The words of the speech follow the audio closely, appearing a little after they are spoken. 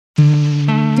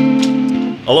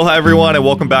Aloha, everyone, and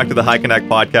welcome back to the High Connect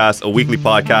Podcast, a weekly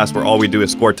podcast where all we do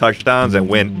is score touchdowns and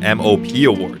win MOP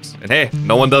awards. And hey,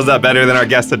 no one does that better than our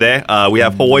guest today. We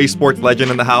have Hawaii sports legend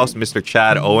in the house, Mr.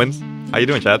 Chad Owens. How you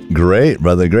doing, Chad? Great,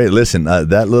 brother. Great. Listen,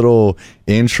 that little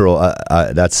intro,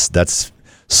 that's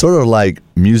sort of like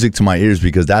music to my ears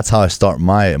because that's how I start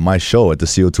my show at the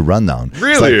CO2 Rundown.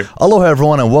 Really? It's like, aloha,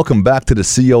 everyone, and welcome back to the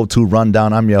CO2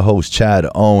 Rundown. I'm your host, Chad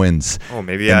Owens. Oh,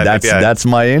 maybe that's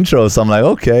my intro. So I'm like,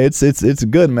 okay, it's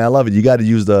good, man. I love it. You got to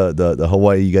use the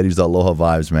Hawaii. You got to use the aloha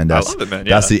vibes, man. I love it, man.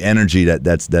 Yeah. That's the energy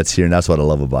that's here, and that's what I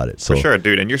love about it. So for sure,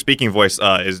 dude. And your speaking voice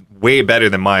is way better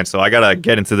than mine. So I gotta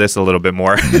get into this a little bit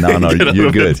more. No,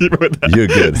 you're good. You're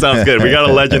good. Sounds good. We got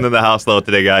a legend in the house though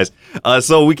today, guys.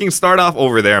 So we can start off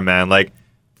over there, man. Like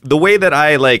the way that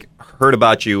I heard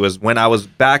about you was when I was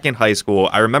back in high school.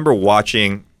 I remember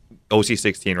watching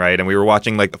OC16, right? And we were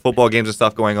watching the football games and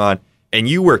stuff going on, and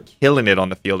you were killing it on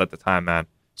the field at the time, man.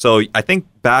 So I think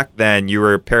back then you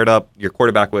were paired up. Your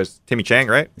quarterback was Timmy Chang,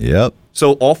 right? Yep.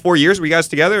 So all 4 years were you guys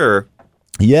together, or?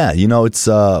 Yeah, it's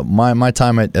my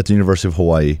time at the University of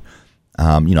Hawaii.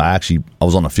 I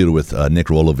was on the field with Nick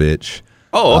Rolovich.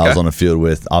 Oh, okay. I was on the field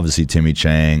with obviously Timmy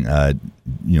Chang,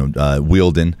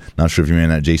 Wielden. Not sure if you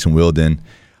remember that, Jason Wielden.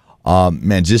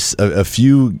 Man, just a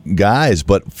few guys,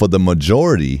 but for the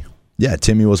majority, yeah,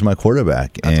 Timmy was my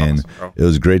quarterback, That's and awesome, bro. It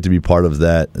was great to be part of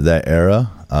that era.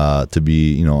 To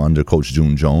be under Coach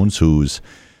June Jones, who's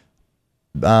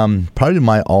probably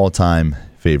my all-time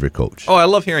favorite coach. Oh, I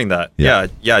love hearing that. Yeah.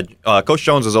 Coach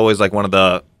Jones is always one of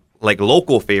the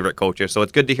local favorite coaches. So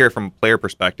it's good to hear from a player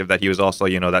perspective that he was also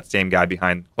that same guy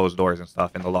behind closed doors and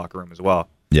stuff in the locker room as well.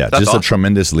 Yeah, That's just awesome. a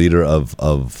tremendous leader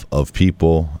of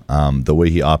people. The way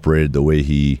he operated, the way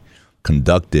he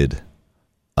conducted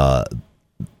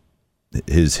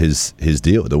his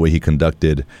deal, the way he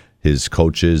conducted his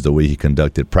coaches, the way he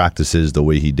conducted practices, the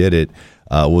way he did it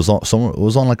was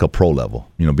on like a pro level.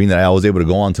 Being that I was able to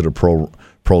go on to the pro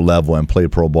level and play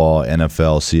pro ball,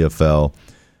 NFL, CFL,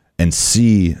 and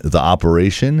see the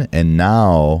operation. And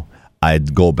now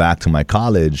I'd go back to my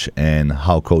college, and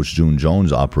how Coach June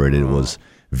Jones operated was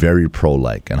very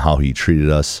pro-like, and how he treated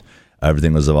us.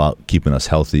 Everything was about keeping us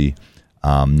healthy,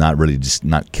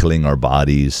 not killing our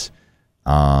bodies.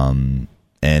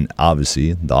 And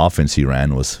obviously, the offense he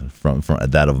ran was from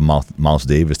that of Mouse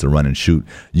Davis, to run and shoot.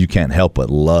 You can't help but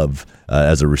love,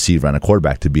 as a receiver and a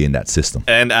quarterback, to be in that system.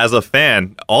 And as a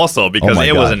fan also, because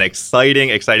it was an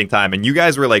exciting time. And you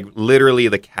guys were literally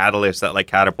the catalyst that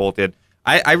catapulted.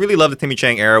 I really love the Timmy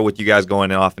Chang era with you guys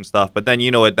going off and stuff. But then,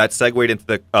 that segued into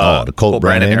the Colt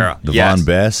Brennan era. the Von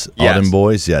Bess, all them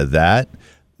boys. Yeah,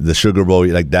 the Sugar Bowl,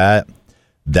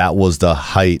 that was the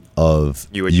height of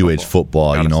UH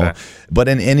football, But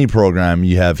in any program,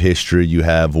 you have history, you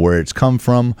have where it's come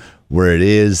from, where it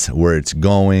is, where it's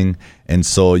going. And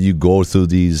so you go through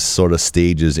these sort of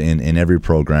stages in every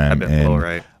program.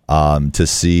 And to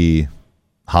see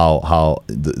how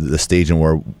the stage and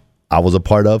where I was a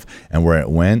part of and where it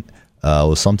went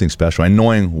was something special. And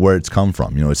knowing where it's come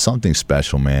from, it's something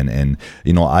special, man. And,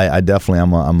 I definitely,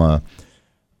 I'm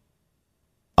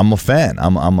a fan.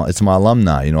 It's my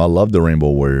alumni. I love the Rainbow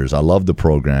Warriors. I love the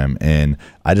program, and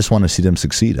I just want to see them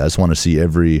succeed. I just want to see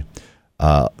every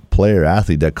player,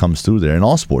 athlete that comes through there in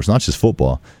all sports, not just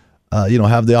football,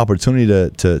 have the opportunity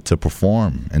to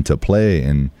perform and to play.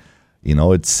 And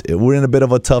we're in a bit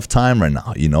of a tough time right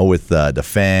now, with the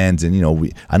fans, and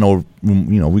I know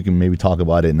we can maybe talk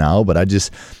about it now, but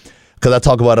because I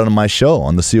talk about it on my show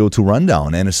on the CO2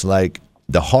 Rundown, and it's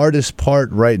the hardest part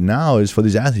right now is for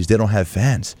these athletes. They don't have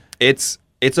fans. It's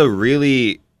a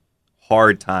really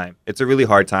hard time.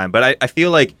 But I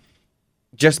feel like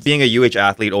just being a UH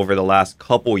athlete over the last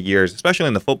couple years, especially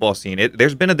in the football scene,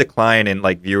 there's been a decline in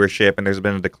viewership, and there's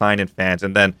been a decline in fans.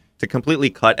 And then to completely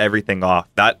cut everything off,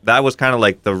 that was kind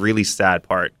of the really sad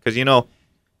part. Because,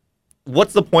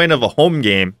 what's the point of a home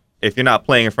game if you're not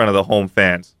playing in front of the home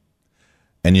fans?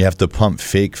 And you have to pump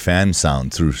fake fan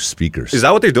sound through speakers. Is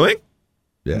that what they're doing?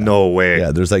 Yeah. No way.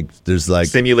 Yeah, there's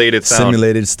simulated sound.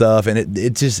 Simulated stuff, and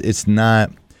it's not,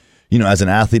 as an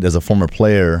athlete, as a former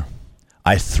player,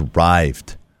 I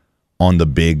thrived on the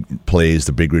big plays,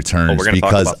 the big returns,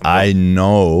 because I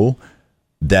know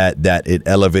that it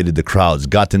elevated the crowds,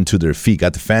 got them to their feet,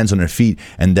 got the fans on their feet,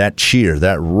 and that cheer,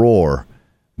 that roar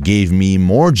gave me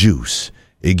more juice.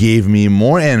 It gave me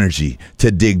more energy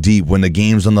to dig deep when the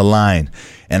game's on the line.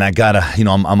 And I gotta,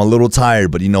 I'm a little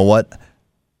tired, but you know what?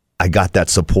 I got that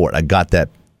support. I got that,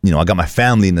 I got my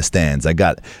family in the stands. I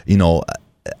got,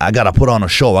 I got to put on a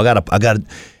show.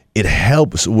 It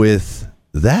helps with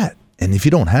that. And if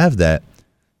you don't have that,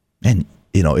 and,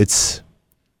 it's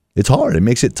It's hard. It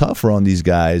makes it tougher on these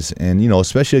guys. And,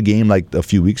 especially a game like a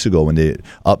few weeks ago when they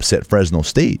upset Fresno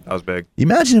State. That was big.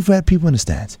 Imagine if we had people in the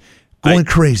stands going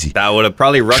crazy. That would have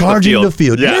probably rushed charging the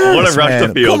field. Yeah, would have rushed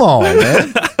the field. Come on,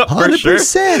 man. 100%. For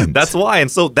sure. That's why. And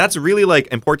so that's really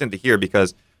important to hear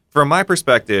because from my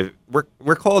perspective,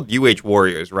 we're called UH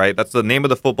Warriors, right? That's the name of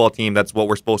the football team. That's what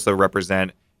we're supposed to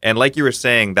represent. And like you were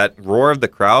saying, that roar of the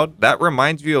crowd, that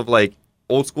reminds you of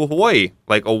old school Hawaii,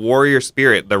 like a warrior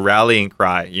spirit, the rallying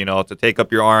cry, to take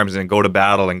up your arms and go to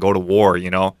battle and go to war,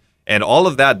 and all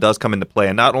of that does come into play.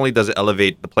 And not only does it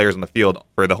elevate the players on the field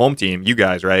for the home team, you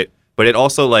guys, right? But it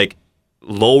also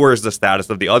lowers the status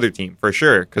of the other team for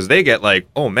sure. Cause they get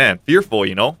oh man, fearful,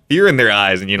 fear in their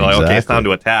eyes and exactly. Okay, it's time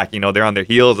to attack, they're on their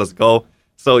heels. Let's go.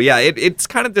 So yeah, it's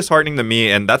kind of disheartening to me.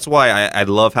 And that's why I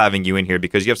love having you in here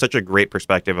because you have such a great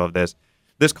perspective of this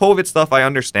COVID stuff. I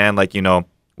understand,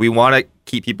 we want to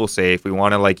keep people safe. We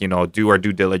want to do our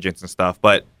due diligence and stuff.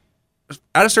 But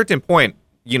at a certain point,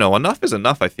 enough is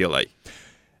enough, I feel like.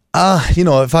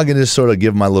 If I can just sort of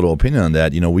give my little opinion on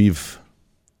that,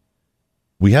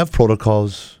 we have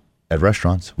protocols at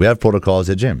restaurants. We have protocols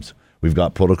at gyms. We've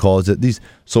got protocols at these.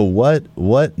 So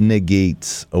what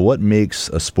negates or what makes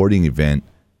a sporting event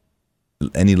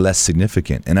any less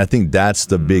significant? And I think that's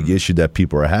the big issue that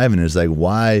people are having is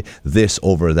why this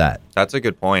over that? That's a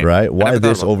good point. Right? Why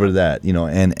this over that?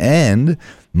 And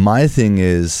my thing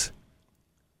is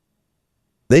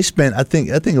they spent I think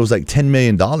it was $10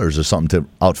 million or something to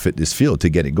outfit this field to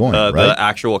get it going, right? The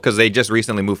actual because they just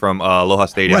recently moved from Aloha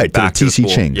Stadium back to the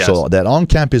TC Ching. Yes. So that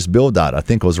on-campus build-out I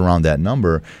think was around that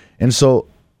number. And so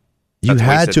you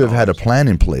had to have had a plan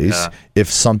in place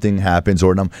if something happens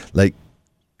or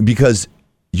because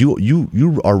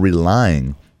you are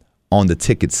relying on the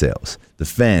ticket sales, the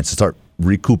fans to start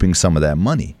recouping some of that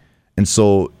money. And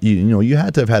so you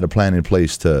had to have had a plan in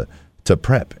place to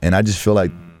prep. And I just feel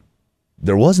like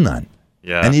there was none.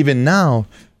 Yeah. And even now,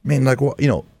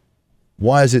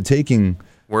 why is it taking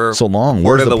so long?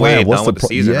 Where's the plan? What's the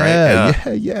season, right?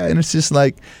 Yeah. And it's just but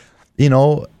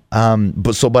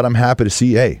I'm happy to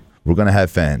see, hey, we're going to have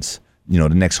fans, the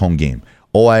next home game.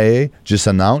 OIA just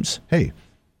announced, hey,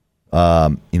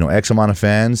 X amount of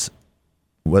fans,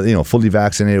 fully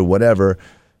vaccinated, whatever,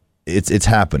 it's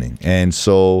happening. And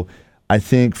so I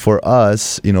think for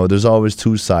us, there's always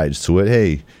two sides to it.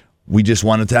 Hey, we just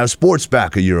wanted to have sports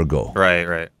back a year ago.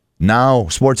 Right. Now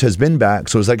sports has been back.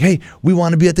 So it's hey, we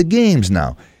want to be at the games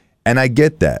now. And I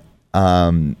get that.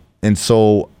 And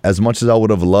so as much as I would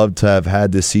have loved to have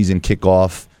had this season kick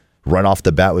off right off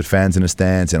the bat with fans in the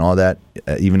stands and all that,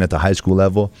 even at the high school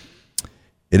level,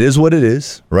 it is what it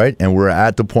is, right? And we're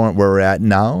at the point where we're at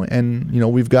now, and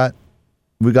we've got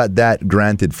that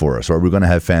granted for us, or we're going to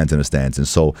have fans in the stands, and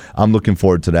so I'm looking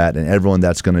forward to that. And everyone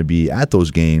that's going to be at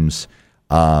those games,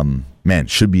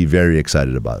 should be very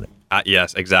excited about it.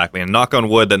 Yes, exactly. And knock on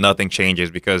wood that nothing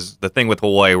changes because the thing with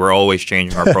Hawaii, we're always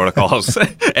changing our protocols.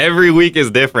 Every week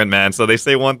is different, man. So they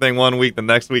say one thing one week, the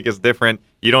next week is different.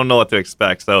 You don't know what to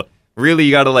expect. So really,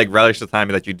 you got to relish the time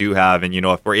that you do have. And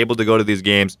if we're able to go to these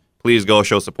games, please go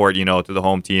show support, to the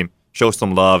home team. Show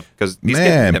some love because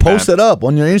post it up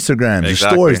on your Instagram, your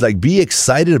stories. Be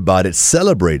excited about it,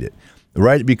 celebrate it,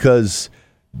 right? Because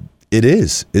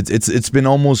it's been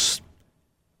almost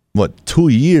 2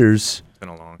 years. It's been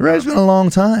a long time. Right, it's been a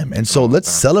long time, and so let's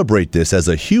celebrate this as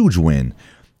a huge win.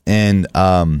 And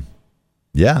I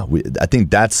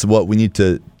think that's what we need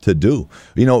to do.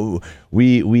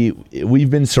 We've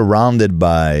been surrounded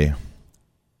by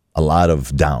a lot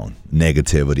of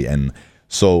negativity, and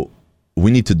so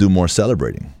we need to do more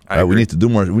celebrating. Right? We need to do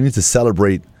more. We need to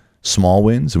celebrate small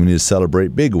wins, and we need to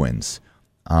celebrate big wins.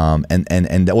 And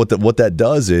what that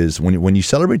does is when you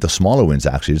celebrate the smaller wins,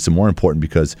 actually, it's more important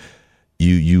because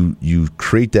you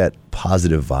create that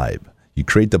positive vibe. You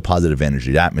create the positive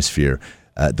energy, the atmosphere.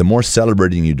 The more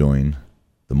celebrating you're doing,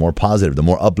 the more positive, the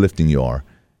more uplifting you are,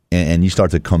 and you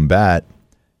start to combat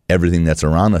everything that's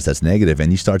around us that's negative,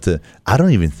 and you start to. I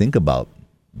don't even think about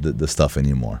the stuff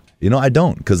anymore. I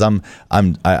don't, because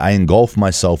I engulf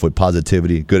myself with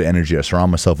positivity, good energy. I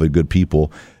surround myself with good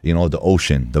people. The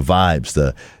ocean, the vibes,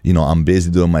 I'm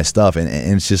busy doing my stuff, and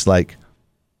it's just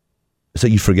so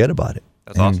you forget about it.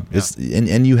 That's awesome.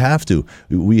 And you have to.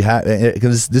 We have,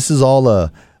 because this is all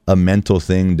a mental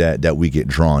thing that we get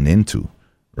drawn into,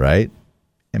 right?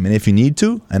 I mean, if you need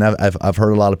to, and I've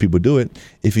heard a lot of people do it.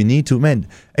 If you need to, man,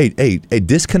 hey,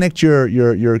 disconnect your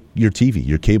TV,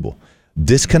 your cable.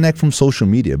 Disconnect from social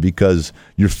media because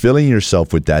you're filling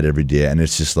yourself with that every day, and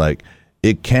it's just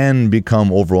it can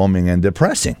become overwhelming and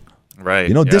depressing. Right.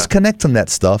 Disconnect from that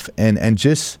stuff and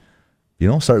just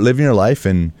start living your life.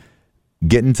 And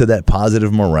get into that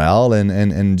positive morale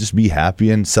and just be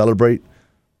happy and celebrate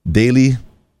daily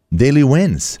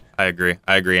wins. I agree.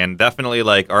 And definitely,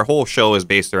 like, our whole show is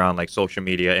based around, like, social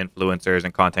media influencers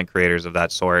and content creators of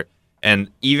that sort. And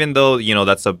even though,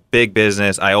 that's a big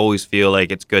business, I always feel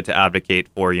like it's good to advocate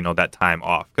for, that time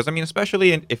off. Because, I mean,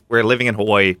 especially if we're living in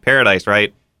Hawaii, paradise,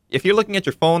 right? If you're looking at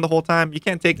your phone the whole time, you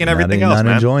can't take in everything else, man.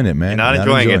 Not enjoying it, man. You're not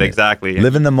enjoying it, exactly.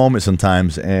 Live in the moment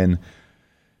sometimes. And,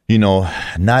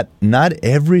 not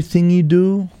everything you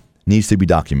do needs to be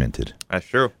documented. That's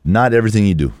true. Not everything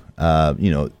you do.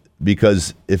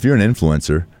 Because if you're an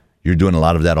influencer, you're doing a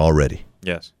lot of that already.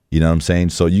 Yes. You know what I'm saying?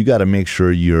 So you got to make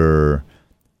sure you're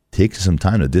taking some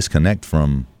time to disconnect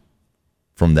from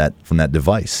that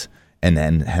device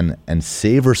and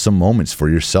savor some moments for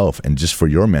yourself and just for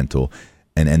your mental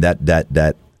and that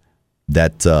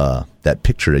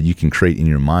picture that you can create in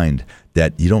your mind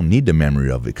that you don't need the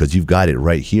memory of it because you've got it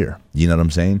right here. You know what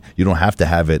I'm saying? You don't have to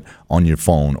have it on your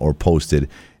phone or posted,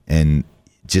 and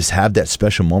just have that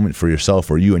special moment for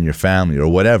yourself or you and your family or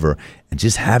whatever, and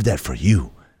just have that for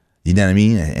you. You know what I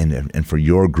mean? And for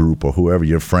your group or whoever,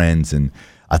 your friends. And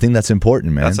I think that's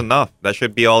important, man. That's enough. That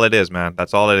should be all it is, man.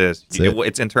 That's all it is.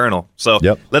 It's internal. So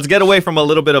Yep. Let's get away from a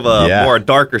little bit of a more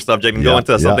darker subject and go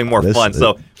into something more fun.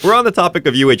 So we're on the topic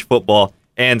of UH football,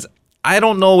 and I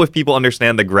don't know if people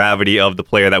understand the gravity of the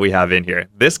player that we have in here.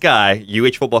 This guy,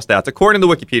 UH football stats, according to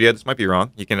Wikipedia, this might be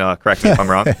wrong. You can correct me if I'm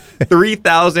wrong.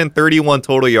 3,031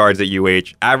 total yards at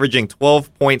UH, averaging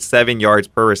 12.7 yards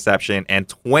per reception and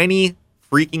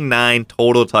 29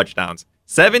 total touchdowns,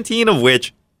 17 of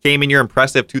which came in your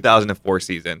impressive 2004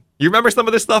 season. You remember some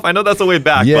of this stuff? I know that's a way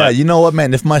back. Yeah, but you know what,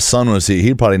 man? If my son was here,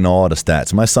 he'd probably know all the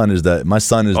stats. My son is the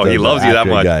he loves you that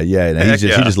much. Guy. Yeah, he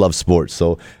just loves sports.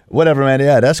 So whatever, man.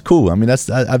 Yeah, that's cool. I mean, I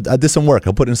did some work.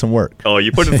 I put in some work. Oh,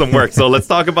 you put in some work. So let's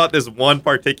talk about this one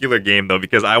particular game though,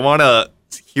 because I want to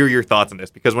hear your thoughts on this.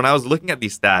 Because when I was looking at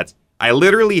these stats, I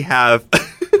literally have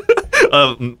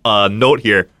a note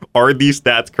here. Are these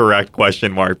stats correct? ?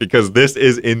 Because this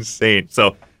is insane.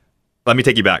 So let me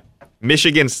take you back.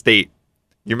 Michigan State.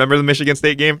 You remember the Michigan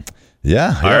State game?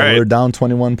 Yeah. All right. We were down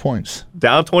 21 points.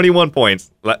 Down 21 points.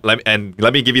 Let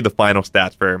me give you the final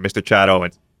stats for Mr. Chad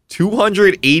Owens.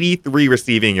 283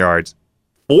 receiving yards,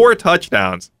 4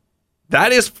 touchdowns.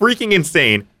 That is freaking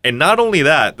insane. And not only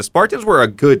that, the Spartans were a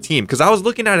good team. Because I was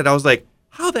looking at it, I was like,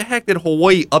 how the heck did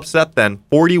Hawaii upset them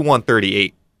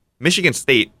 41-38? Michigan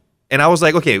State. And I was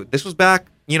like, okay, this was back,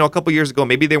 a couple years ago.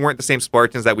 Maybe they weren't the same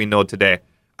Spartans that we know today.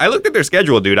 I looked at their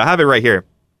schedule, dude. I have it right here.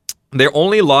 Their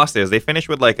only losses, they finished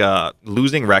with like a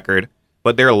losing record,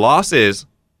 but their losses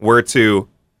were to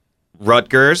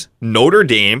Rutgers, Notre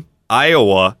Dame,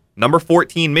 Iowa, number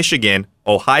 14 Michigan,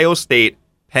 Ohio State,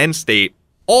 Penn State,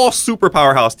 all super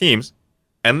powerhouse teams.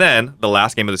 And then the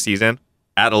last game of the season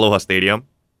at Aloha Stadium,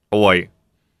 Hawaii.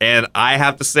 And I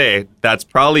have to say, that's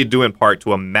probably due in part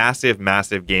to a massive,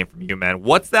 massive game from you, man.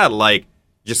 What's that like?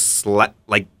 Just like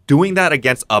doing that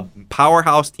against a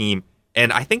powerhouse team,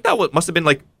 and I think that must have been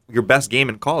like your best game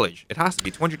in college. It has to be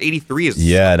 283. Is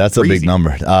that's crazy. A big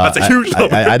number. That's a huge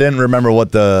number. I didn't remember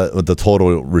what the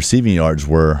total receiving yards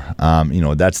were.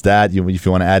 That's that. If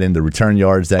you want to add in the return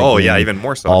yards, that even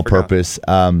more so. All purpose.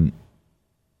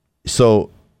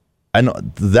 So I know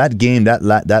that game, that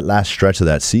last stretch of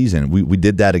that season, we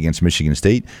did that against Michigan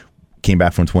State. Came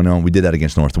back from 21. We did that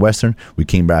against Northwestern. We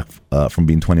came back from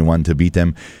being 21 to beat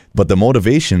them. But the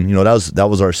motivation, that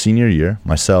was our senior year.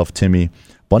 Myself, Timmy,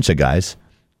 bunch of guys,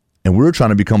 and we were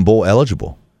trying to become bowl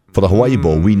eligible for the Hawaii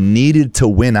Bowl. We needed to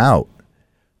win out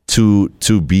to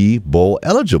be bowl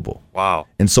eligible. Wow!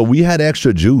 And so we had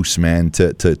extra juice, man,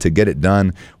 to get it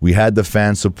done. We had the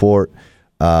fan support,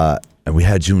 and we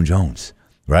had June Jones,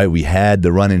 right? We had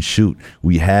the run and shoot.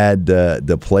 We had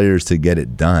the players to get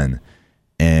it done.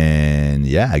 And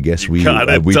I guess we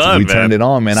turned it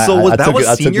on, man. So I took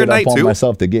senior it night upon too?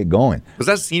 myself to get going. Was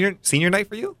that senior night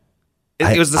for you?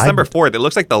 It was December 4th. It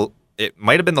looks like it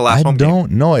might have been the last home game. I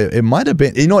don't know. It might have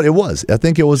been. You know what it was? I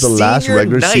think it was the last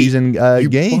regular season you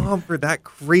game. bombed for that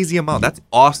crazy amount. That's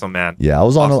awesome, man. Yeah, I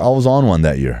was on one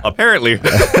that year. Apparently,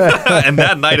 and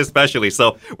that night especially.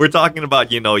 So we're talking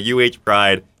about UH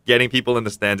pride, getting people in the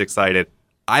stands excited.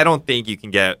 I don't think you can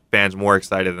get fans more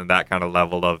excited than that kind of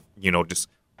level of, just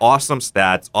awesome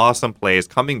stats, awesome plays,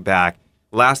 coming back,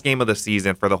 last game of the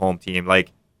season for the home team.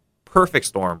 Like, perfect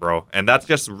storm, bro. And that's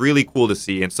just really cool to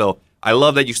see. And so I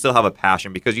love that you still have a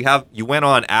passion because you went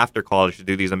on after college to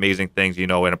do these amazing things,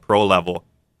 in a pro level.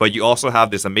 But you also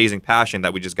have this amazing passion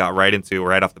that we just got right into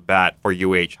right off the bat for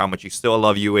UH, how much you still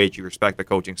love UH, you respect the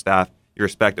coaching staff, you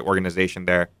respect the organization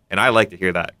there. And I like to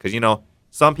hear that because,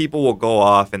 some people will go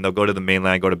off and they'll go to the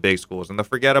mainland, go to big schools, and they'll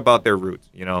forget about their roots,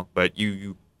 you know. But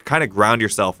you kind of ground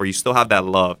yourself where you still have that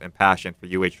love and passion for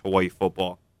Hawaii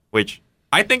football, which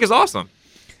I think is awesome.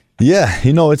 Yeah,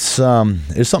 it's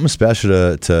something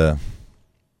special to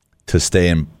stay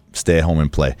at home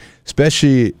and play,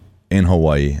 especially in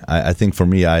Hawaii. I think for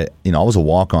me, I was a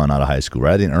walk-on out of high school,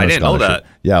 right? I didn't earn a scholarship. Know that.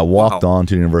 Yeah, I walked on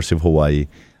to the University of Hawaii.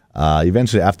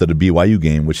 Eventually, after the BYU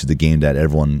game, which is the game that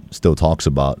everyone still talks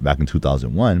about back in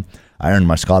 2001, I earned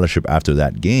my scholarship after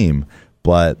that game.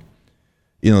 But,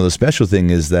 the special thing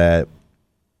is that,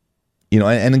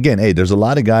 and again, hey, there's a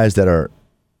lot of guys that are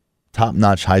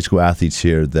top-notch high school athletes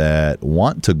here that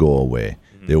want to go away.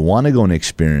 Mm-hmm. They want to go and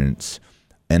experience.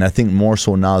 And I think more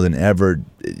so now than ever,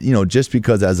 just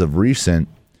because as of recent,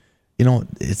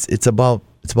 it's about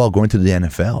going to the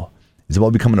NFL. It's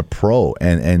about becoming a pro.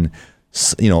 And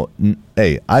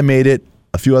hey, I made it.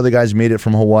 A few other guys made it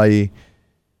from Hawaii,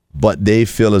 but they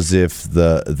feel as if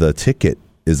the ticket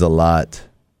is a lot.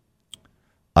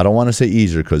 I don't want to say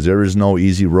easier because there is no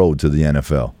easy road to the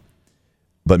NFL,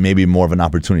 but maybe more of an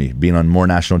opportunity, being on more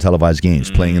national televised games,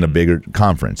 playing in a bigger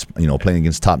conference, playing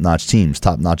against top-notch teams,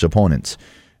 top-notch opponents.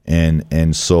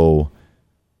 And so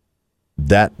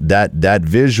that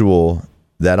visual,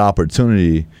 that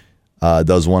opportunity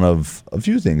does one of a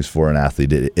few things for an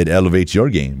athlete. It elevates your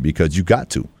game because you got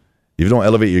to. If you don't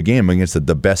elevate your game against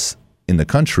the best in the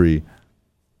country,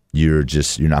 you're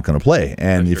not going to play.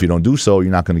 And if you don't do so,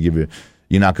 you're not going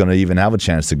to even have a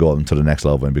chance to go up to the next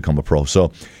level and become a pro.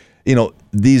 So,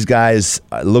 these guys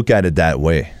look at it that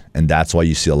way. And that's why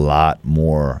you see a lot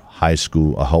more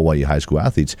Hawaii high school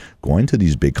athletes going to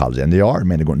these big colleges. And they are,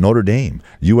 man. They're going Notre Dame,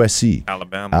 USC,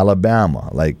 Alabama.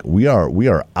 Like, we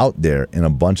are out there in a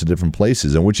bunch of different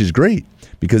places, and which is great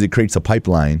because it creates a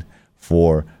pipeline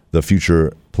for the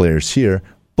future players here.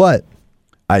 But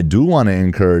I do want to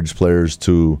encourage players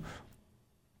to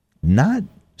not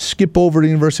skip over the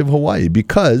University of Hawaii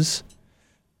because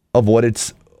of what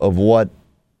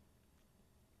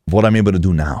I'm able to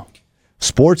do now.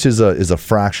 Sports is a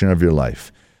fraction of your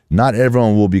life. Not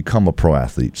everyone will become a pro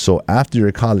athlete. So after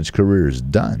your college career is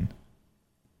done,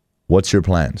 what's your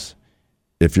plans?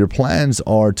 If your plans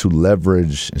are to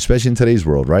leverage, especially in today's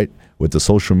world, right, with the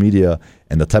social media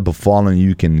and the type of following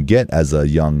you can get as a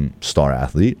young star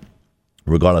athlete,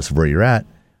 regardless of where you're at,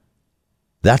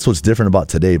 that's what's different about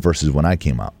today versus when I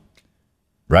came out,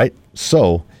 right?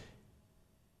 So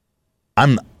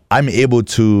I'm able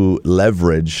to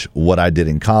leverage what I did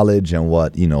in college and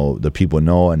what, the people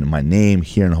know and my name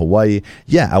here in Hawaii.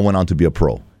 Yeah, I went on to be a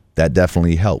pro. That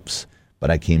definitely helps.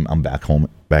 But I'm back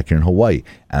here in Hawaii,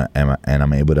 and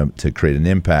I'm able to create an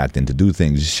impact and to do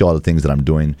things, show all the things that I'm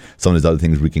doing. Some of these other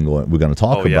things we're going to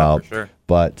talk about. For sure.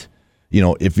 But,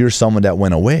 if you're someone that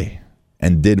went away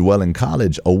and did well in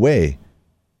college away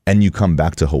and you come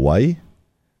back to Hawaii,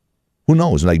 who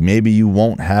knows? Like, maybe you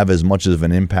won't have as much of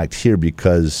an impact here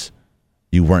because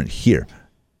you weren't here.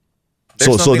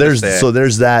 So there's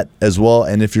that as well.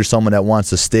 And if you're someone that wants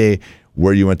to stay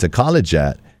where you went to college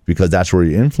at because that's where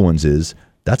your influence is,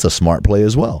 that's a smart play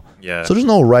as well. Yeah. So there's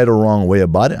no right or wrong way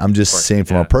about it. I'm just saying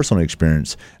from a personal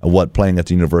experience of what playing at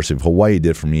the University of Hawaii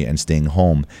did for me and staying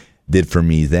home did for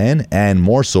me then, and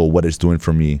more so what it's doing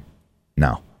for me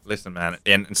now. Listen, man,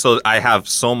 and so I have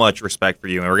so much respect for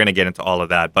you, and we're going to get into all of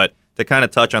that, but to kind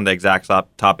of touch on the exact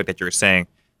topic that you were saying,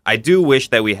 I do wish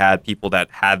that we had people that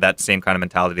had that same kind of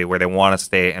mentality where they want to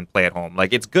stay and play at home.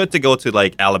 Like, it's good to go to,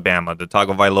 like, Alabama. The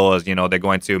Tagovailoas, they're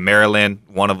going to Maryland,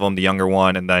 one of them, the younger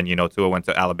one, and then, Tua went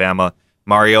to Alabama.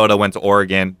 Mariota went to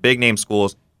Oregon. Big name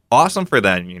schools. Awesome for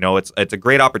them. It's a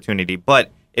great opportunity.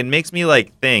 But it makes me,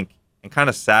 like, think and kind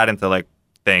of saddened to, like,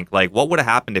 think, like, what would have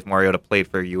happened if Mariota played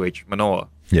for Manoa?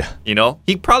 Yeah.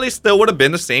 He probably still would have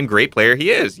been the same great player he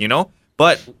is,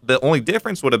 But the only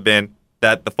difference would have been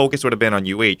that the focus would have been on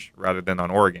rather than on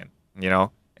Oregon, And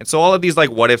so all of these, like,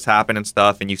 what ifs happen and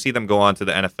stuff, and you see them go on to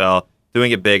the NFL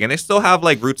doing it big, and they still have,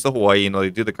 like, roots to Hawaii, they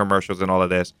do the commercials and all of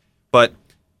this. But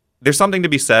there's something to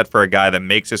be said for a guy that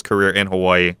makes his career in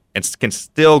Hawaii and can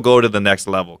still go to the next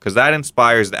level, because that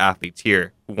inspires the athletes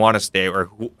here who want to stay or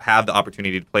who have the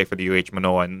opportunity to play for the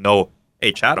Manoa and know,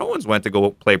 hey, Chad Owens went to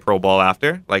go play pro ball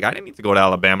after. Like, I didn't need to go to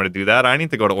Alabama to do that. I need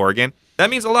to go to Oregon.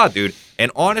 That means a lot, dude.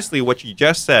 And honestly, what you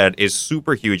just said is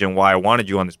super huge and why I wanted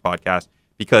you on this podcast,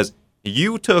 because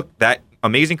you took that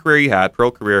amazing career you had,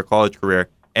 pro career, college career,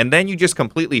 and then you just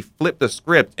completely flipped the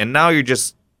script, and now you're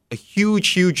just a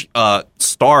huge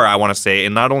star, I want to say,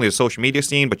 in not only the social media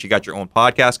scene, but you got your own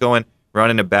podcast going,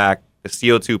 running it back, the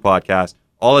CO2 podcast,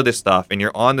 all of this stuff, and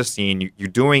you're on the scene. You're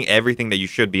doing everything that you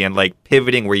should be and, like,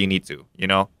 pivoting where you need to,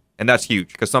 And that's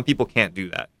huge because some people can't do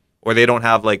that. or they don't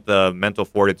have like the mental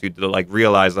fortitude to like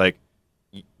realize like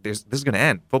this is gonna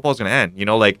end. Football's gonna end. You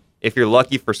know, like if you're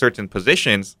lucky for certain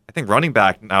positions, I think running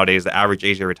back nowadays the average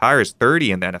age to retire is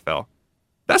 30 in the NFL.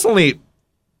 That's only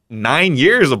 9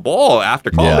 years of ball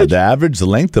after college. Yeah, the average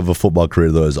length of a football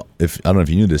career, though, is, if I don't know if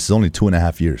you knew this, is only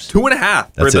 2.5 years.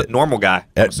 2.5 for the normal guy,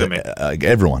 I'm assuming.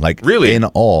 Everyone. Like, really? In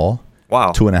all,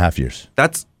 wow, 2.5 years.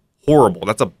 That's horrible.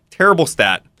 That's a terrible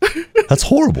stat. That's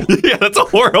horrible. Yeah, that's a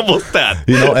horrible stat.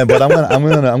 You know, but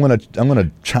I'm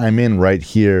gonna chime in right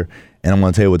here, and I'm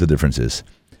gonna tell you what the difference is.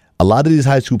 A lot of these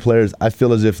high school players, I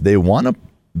feel as if they want to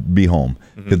be home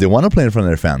because they want to play in front of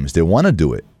their families. They want to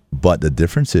do it, but the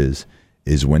difference is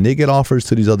when they get offers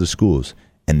to these other schools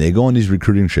and they go on these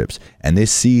recruiting trips and they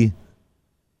see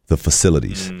the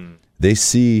facilities, they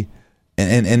see,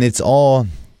 and it's all,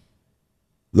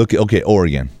 look, okay,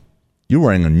 Oregon, you're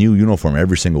wearing a new uniform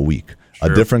every single week, a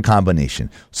different combination.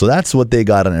 So that's what they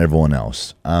got on everyone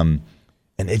else. And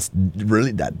it's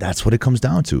really, that's what it comes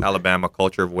down to. Alabama,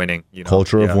 culture of winning. You know?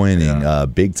 Culture of winning,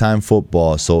 big time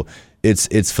football. So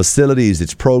it's facilities,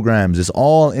 it's programs, it's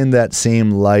all in that same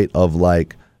light of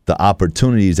like, the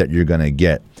opportunities that you're going to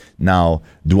get. Now,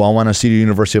 do I want to see the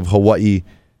University of Hawaii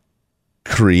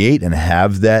create and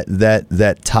have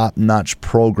that top-notch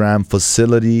program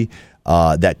facility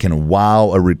that can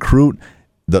wow a recruit,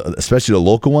 especially the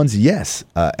local ones? Yes.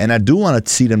 And I do want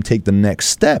to see them take the next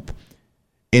step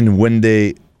in when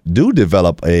they do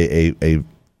develop a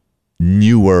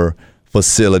newer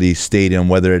facility, stadium,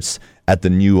 whether it's at the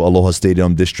new Aloha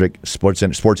Stadium district, sports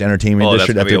entertainment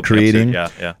district that they're creating,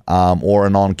 or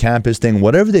an on-campus thing.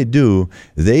 Whatever they do,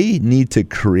 they need to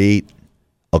create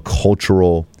a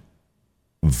cultural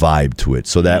vibe to it,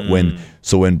 so that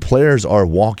when players are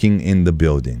walking in the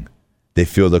building, they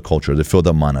feel the culture, they feel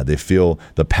the mana, they feel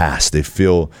the past, they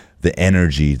feel the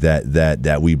energy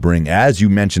that we bring. As you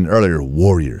mentioned earlier,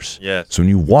 warriors. Yes. So when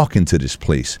you walk into this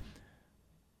place,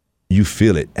 you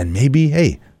feel it, and maybe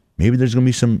there's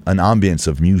going to be an ambience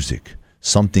of music,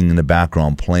 something in the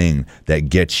background playing that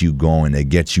gets you going, that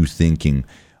gets you thinking.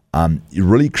 You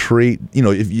really create, you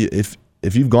know,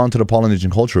 if you've gone to the Polynesian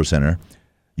Cultural Center,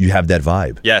 you have that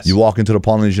vibe. Yes. You walk into the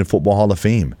Polynesian Football Hall of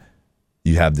Fame,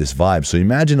 you have this vibe. So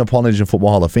imagine the Polynesian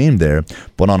Football Hall of Fame there,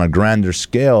 but on a grander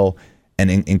scale, and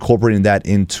incorporating that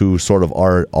into sort of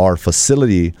our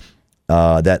facility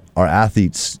that our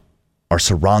athletes are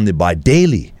surrounded by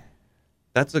daily.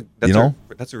 That's a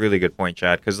really good point,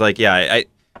 Chad. Because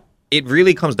it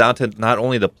really comes down to not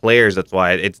only the players. That's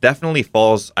why it definitely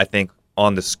falls, I think,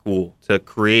 on the school to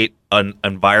create an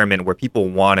environment where people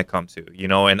want to come to. You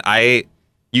know, and I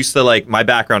used to like my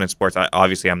background in sports.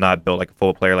 I'm not built like a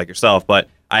football player like yourself, but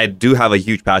I do have a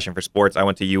huge passion for sports. I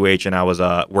went to UH and I was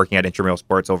working at Intramural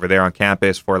Sports over there on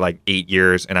campus for like 8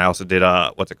 years, and I also did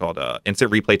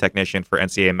instant replay technician for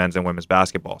NCAA men's and women's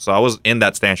basketball. So I was in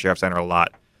that Stan Sheriff Center a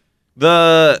lot.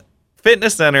 The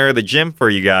fitness center, the gym for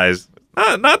you guys,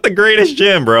 not the greatest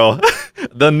gym, bro.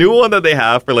 The new one that they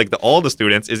have for like all the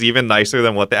students is even nicer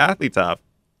than what the athletes have.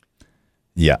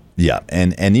 Yeah.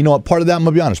 And you know what? Part of that, I'm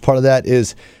going to be honest, part of that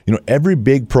is, you know, every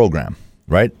big program,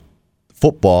 right?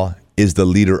 Football is the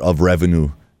leader of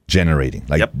revenue generating.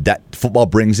 Like that football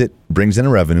brings in a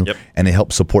revenue, and it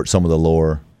helps support some of the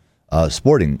lower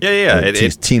sporting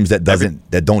teams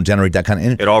that don't generate that kind of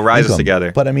income. It all rises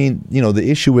together. But I mean, you know, the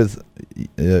issue with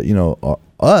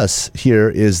us here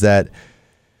is that,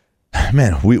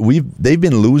 man, they've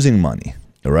been losing money,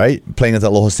 right? Playing at the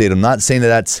Aloha Stadium. Not saying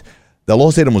that the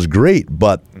Aloha Stadium was great,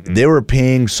 but they were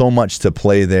paying so much to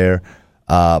play there.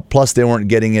 Plus, they weren't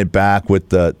getting it back with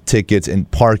the tickets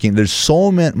and parking. There's so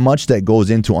much that goes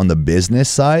into on the business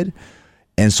side.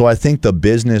 And so I think the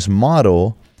business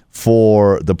model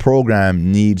for the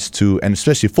program needs to, and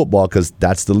especially football, because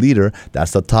that's the leader,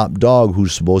 that's the top dog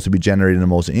who's supposed to be generating the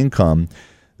most income.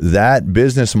 That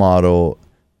business model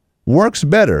works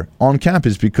better on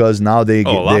campus because now they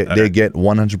get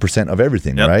 100% of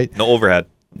everything, right? No overhead.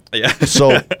 Yeah.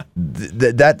 So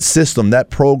that system, that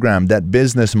program, that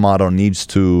business model needs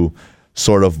to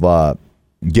sort of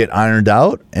get ironed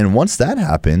out. And once that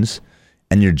happens,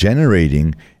 and you're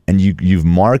generating, and you've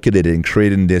marketed and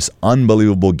created this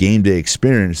unbelievable game day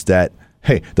experience that,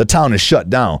 hey, the town is shut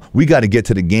down. We got to get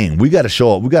to the game. We got to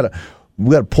show up. We got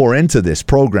to pour into this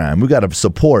program. We got to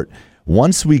support.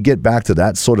 Once we get back to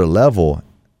that sort of level,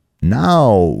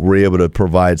 now we're able to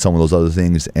provide some of those other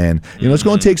things. And, you know, it's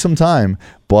going to take some time,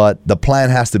 but the plan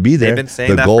has to be there. They've been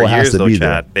saying that for years, though,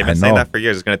 Chad. They've been saying that for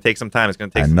years. It's going to take some time. It's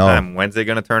going to take some time. When's it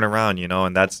going to turn around, you know?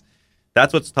 And that's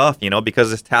what's tough, you know,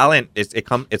 because this talent,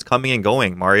 it's coming and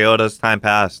going. Mariota's time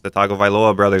passed. The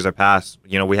Tagovailoa brothers are past.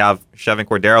 You know, we have Chevin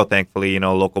Cordero, thankfully, you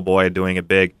know, local boy doing it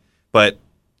big. But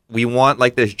we want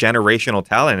like this generational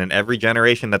talent, and every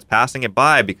generation that's passing it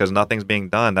by because nothing's being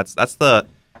done.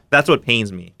 That's what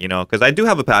pains me, because I do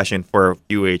have a passion for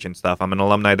UH and stuff. I'm an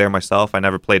alumni there myself. I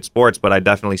never played sports, but I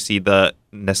definitely see the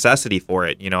necessity for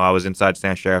it. I was inside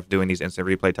Stan Sheriff doing these instant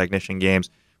replay technician games,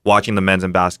 watching the men's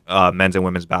and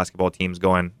women's basketball teams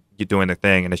doing their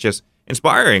thing, and it's just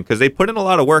inspiring because they put in a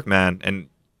lot of work, man, and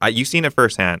you've seen it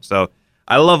firsthand. So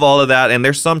I love all of that, and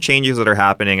there's some changes that are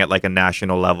happening at like a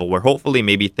national level where hopefully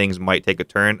maybe things might take a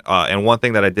turn. And one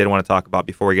thing that I did want to talk about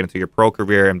before we get into your pro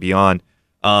career and beyond,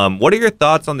 what are your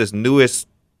thoughts on this newest,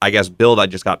 I guess, bill that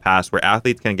just got passed where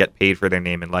athletes can get paid for their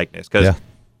name and likeness? Because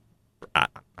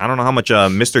I don't know how much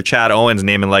Mr. Chad Owens'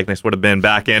 name and likeness would have been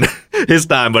back in his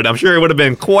time, but I'm sure it would have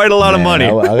been quite a lot of money.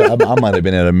 I might have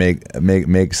been able to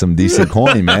make some decent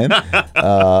coin, man.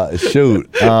 Shoot,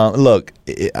 look,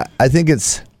 I think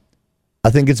it's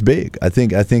big. I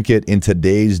think it in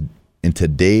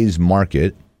today's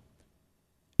market,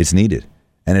 it's needed,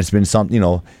 and it's been something,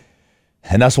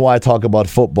 and that's why I talk about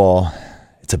football.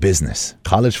 It's a business.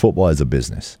 College football is a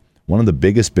business, one of the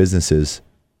biggest businesses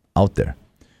out there.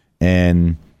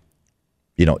 And,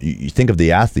 you think of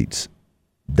the athletes.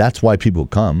 That's why people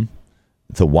come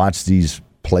to watch these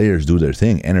players do their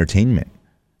thing. Entertainment.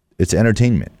 It's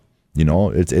entertainment.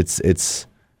 It's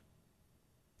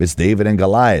David and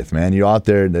Goliath, man. You're out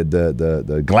there,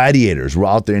 the gladiators were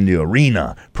out there in the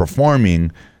arena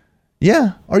performing.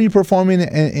 Yeah. Are you performing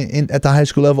at the high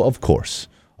school level? Of course.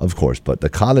 But the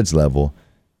college level,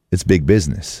 it's big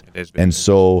business. It is big business.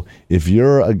 So if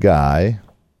you're a guy,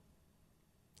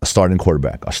 a starting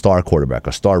quarterback, a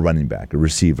star running back, a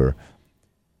receiver,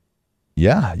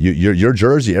 yeah, your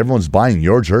jersey, everyone's buying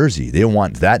your jersey. They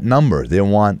want that number. They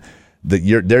want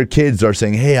their kids are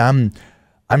saying, hey, I'm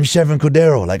Chevin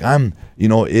Cordero. Like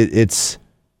it's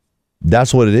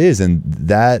that's what it is. And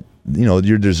that,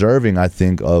 you're deserving, I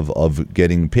think, of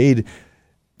getting paid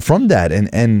from that.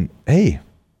 And hey,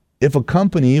 if a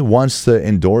company wants to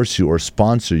endorse you or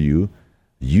sponsor you,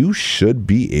 you should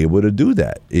be able to do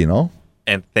that,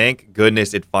 And thank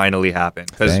goodness it finally happened.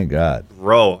 Thank God.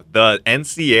 Bro, the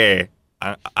NCAA,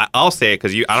 I'll say it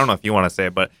because I don't know if you want to say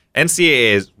it, but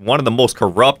NCAA is one of the most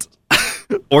corrupt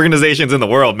organizations in the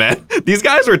world, man. These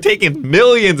guys were taking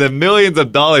millions and millions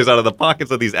of dollars out of the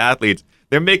pockets of these athletes.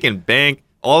 They're making bank,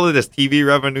 all of this TV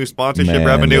revenue, sponsorship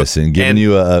revenue. Listen, giving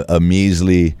you a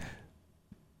measly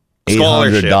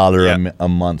 $800 a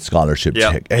month scholarship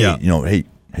check. Hey, hey,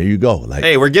 here you go. Like,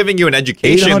 hey, we're giving you an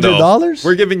education, $800?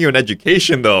 We're giving you an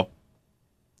education, though.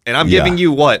 And I'm giving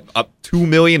you, what, up $2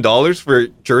 million for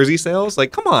jersey sales?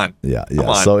 Like, come on. Yeah. Come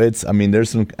on. So there's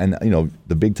some, and,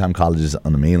 the big-time colleges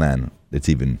on the mainland, it's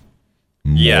even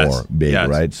more big,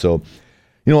 right? So,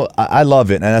 I love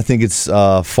it, and I think it's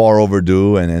far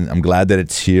overdue, and I'm glad that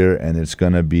it's here, and it's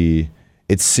going to be,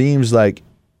 it seems like,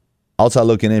 outside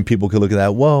looking in, people could look at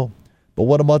that, well, but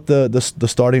what about the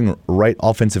starting right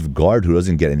offensive guard who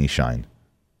doesn't get any shine?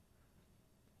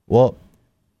 Well,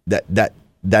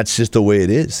 that's just the way it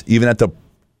is. Even at the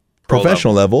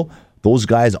professional level, those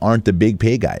guys aren't the big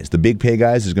pay guys. The big pay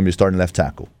guys is going to be starting left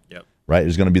tackle. Yep. Right?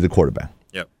 It's going to be the quarterback.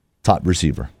 Yep. Top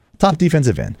receiver. Top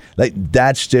defensive end. Like,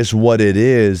 that's just what it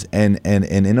is. And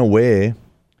in a way,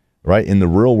 right, in the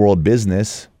real world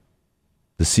business,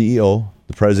 the CEO,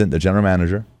 the president, the general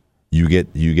manager, you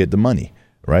get the money.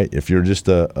 Right? If you're just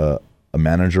a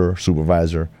manager,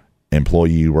 supervisor,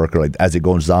 employee, worker, like as it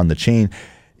goes down the chain,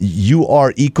 you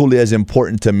are equally as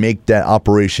important to make that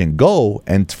operation go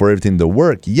and for everything to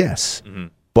work, yes. Mm-hmm.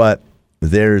 But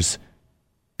there's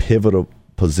pivotal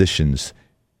positions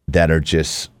that are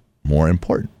just more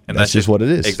important. And that's just what it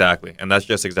is. Exactly. And that's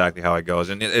just exactly how it goes.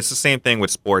 And it's the same thing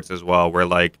with sports as well, where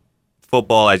like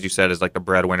football, as you said, is like the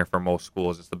breadwinner for most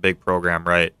schools. It's the big program,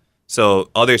 right? So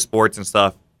other sports and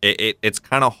stuff, it's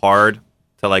kind of hard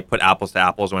to like put apples to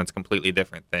apples when it's completely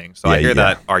different things. So I hear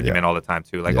that argument all the time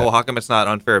too. Like, oh, how come it's not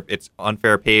unfair? It's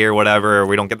unfair pay or whatever. Or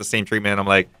we don't get the same treatment. I'm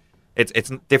like,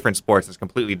 it's different sports. It's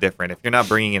completely different. If you're not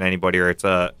bringing in anybody or it's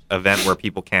a event where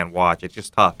people can watch, it's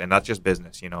just tough. And that's just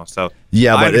business, So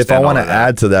but if I want to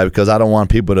add to that, because I don't want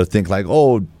people to think like,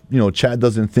 oh, Chad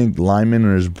doesn't think linemen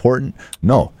are as important.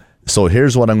 No. So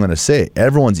here's what I'm going to say.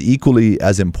 Everyone's equally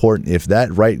as important. If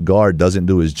that right guard doesn't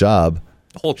do his job,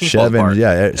 the whole team falls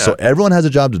apart. So everyone has a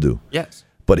job to do. Yes.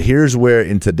 But here's where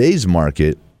in today's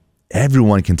market,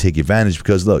 everyone can take advantage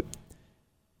because look,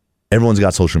 everyone's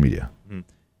got social media. Mm-hmm.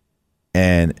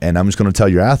 And I'm just going to tell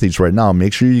your athletes right now,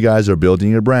 make sure you guys are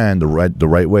building your brand the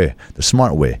right way, the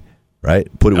smart way, right?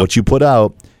 What you put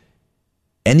out,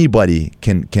 anybody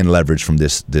can leverage from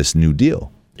this new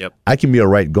deal. Yep. I can be a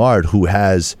right guard who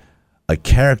has a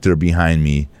character behind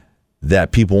me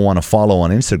that people want to follow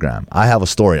on Instagram. I have a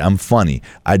story. I'm funny.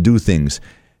 I do things.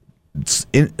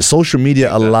 Social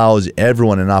media allows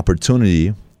everyone an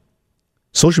opportunity.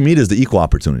 Social media is the equal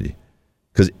opportunity.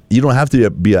 Because you don't have to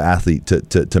be an athlete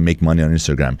to make money on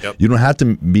Instagram. Yep. You don't have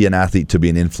to be an athlete to be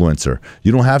an influencer.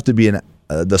 You don't have to be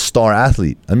the star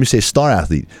athlete. Let me say star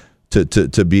athlete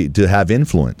to have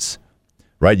influence,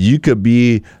 right? You could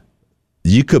be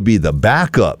the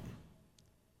backup,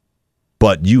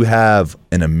 but you have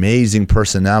an amazing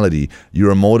personality.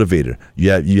 You're a motivator.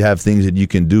 You have things that you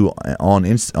can do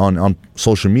on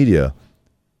social media.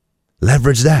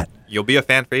 Leverage that. You'll be a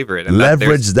fan favorite. And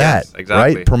Leverage that, yes,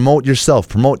 exactly. right? Promote yourself,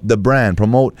 promote the brand,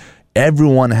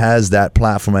 everyone has that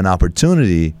platform and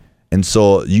opportunity. And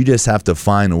so you just have to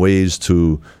find ways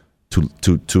to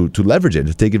leverage it,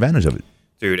 to take advantage of it.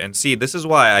 Dude, and see, this is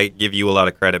why I give you a lot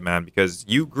of credit, man, because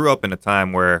you grew up in a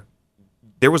time where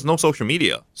there was no social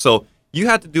media. So you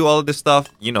had to do all of this stuff,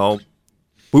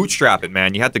 bootstrap it,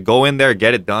 man. You had to go in there,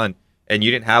 get it done. And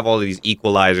you didn't have all of these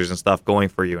equalizers and stuff going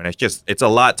for you. And it's a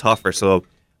lot tougher. So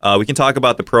we can talk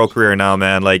about the pro career now,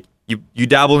 man. Like you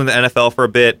dabbled in the NFL for a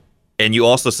bit, and you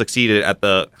also succeeded at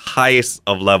the highest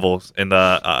of levels in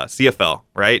the CFL,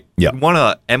 right? Yeah. You won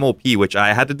a MOP, which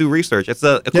I had to do research. It's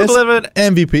the equivalent of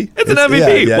an MVP. It's an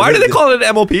MVP. Yeah, Why do they call it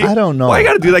an MOP? I don't know. Why you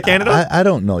got to do that, Canada? I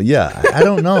don't know. Yeah, I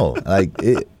don't know. Like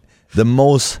the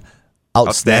most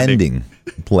outstanding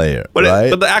player, but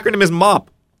right? But the acronym is MOP.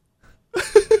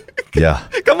 Yeah.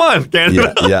 Come on,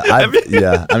 Canada.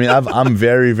 Yeah. I mean, I'm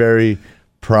very, very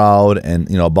proud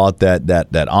and about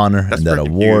that honor and that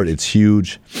award. Huge. It's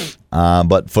huge.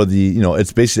 But for the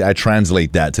it's basically I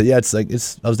translate that. So yeah, I was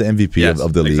the MVP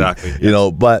of the league. Exactly.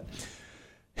 Yes. But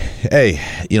hey,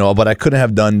 but I couldn't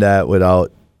have done that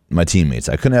without my teammates.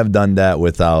 I couldn't have done that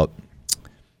without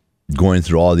going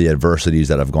through all the adversities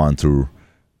that I've gone through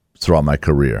throughout my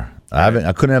career.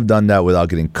 I couldn't have done that without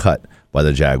getting cut by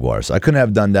the Jaguars. I couldn't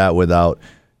have done that without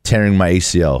tearing my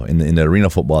ACL in the Arena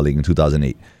Football League in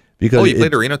 2008. Because you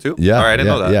played Arena too? Yeah. All right, I didn't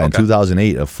know that. Yeah, okay. in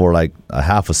 2008 for like a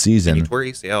half a season. And you tore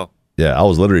ACL. Yeah, I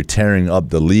was literally tearing up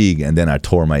the league, and then I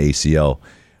tore my ACL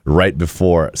right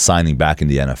before signing back in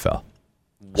the NFL.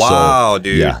 Wow,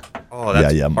 dude. Yeah. Oh,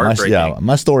 that's heartbreaking.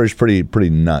 My story is pretty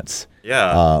nuts.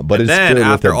 Yeah. But and it's then good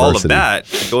after with all of adversity. that,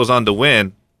 he goes on to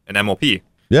win an MOP.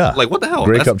 Yeah. Like, what the hell?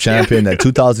 Grey Cup champion. That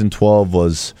 2012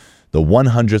 was the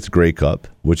 100th Grey Cup,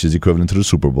 which is equivalent to the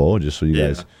Super Bowl, just so you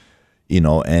guys,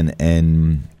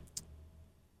 and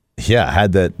yeah, I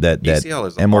had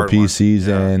that MOP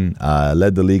season,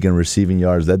 led the league in receiving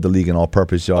yards, led the league in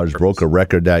all-purpose yards, broke a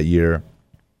record that year.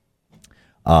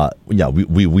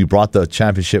 We brought the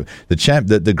championship.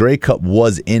 The Grey Cup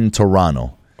was in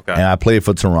Toronto, and I played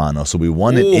for Toronto, so we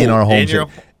won it in our home.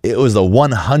 It was the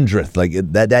 100th, like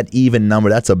that even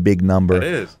number. That's a big number. It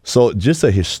is. So just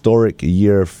a historic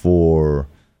year for,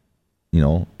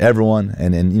 everyone,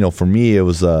 and for me, it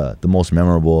was one of the most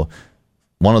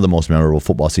memorable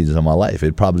football seasons of my life.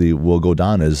 It probably will go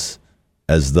down as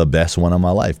the best one of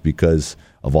my life because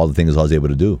of all the things I was able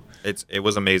to do. It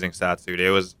was amazing stats, dude.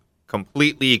 It was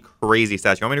completely crazy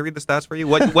stats. You want me to read the stats for you?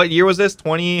 What year was this?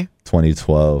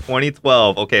 2012.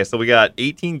 2012. Okay, so we got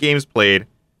 18 games played.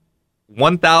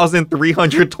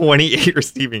 1,328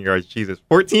 receiving yards. Jesus.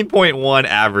 14.1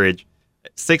 average.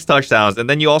 6 touchdowns. And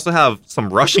then you also have some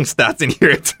rushing stats in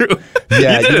here, too.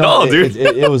 Yeah, you did it all, dude.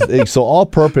 It was so all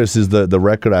purpose is the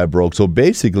record I broke. So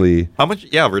basically, how much?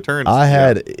 Yeah, returns. I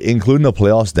had, including the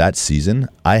playoffs that season,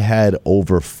 I had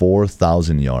over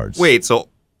 4,000 yards. Wait, so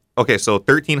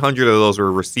 1,300 of those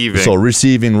were receiving. So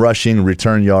receiving, rushing,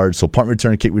 return yards, so punt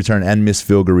return, kick return, and missed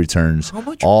field goal returns,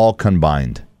 all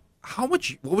combined. How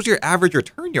much? What was your average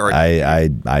return yard? I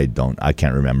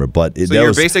can't remember, but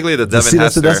you're basically the Devin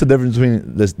Hester. That's the difference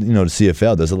between this, the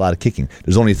CFL. There's a lot of kicking.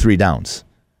 There's only 3 downs,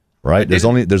 right?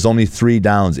 There's only 3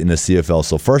 downs in the CFL.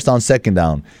 So first down, second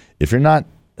down. If you're not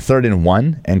 3rd and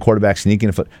 1 and quarterback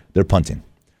sneaking, they're punting.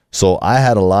 So I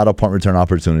had a lot of punt return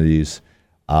opportunities.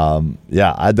 I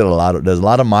did a lot of. There's a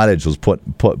lot of mileage was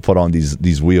put on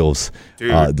these wheels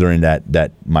during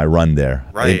that my run there.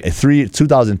 Right.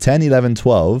 2010, 11,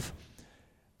 12.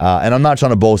 And I'm not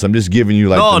trying to boast. I'm just giving you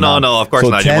no. Of course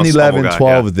not. So 10, 11,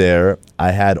 12 there.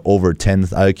 I had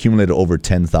I accumulated over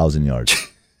 10,000 yards.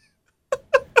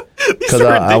 Because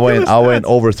I went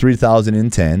over 3,000 in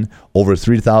 10, over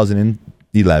 3,000 in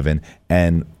 11,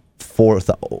 and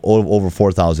over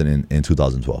 4,000 in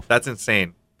 2012. That's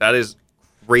insane. That is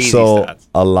crazy stats.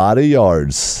 A lot of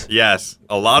yards. Yes,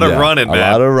 a lot of running, man. A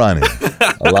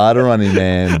lot of running,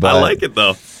 man. But I like it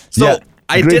though. So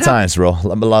great times, bro.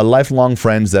 A lot of lifelong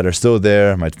friends that are still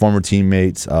there. My former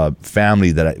teammates,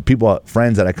 family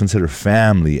friends that I consider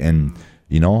family, and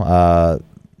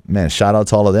Man, shout out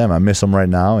to all of them. I miss them right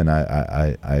now, and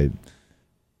I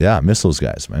miss those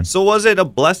guys, man. So was it a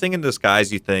blessing in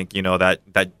disguise, you think,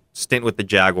 that stint with the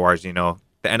Jaguars, the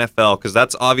NFL, because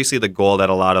that's obviously the goal that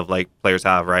a lot of like players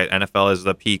have, right? NFL is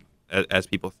the peak, as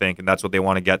people think, and that's what they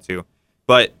want to get to.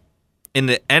 But in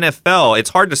the NFL, it's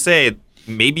hard to say.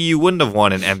 Maybe you wouldn't have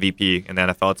won an MVP in the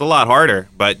NFL. It's a lot harder,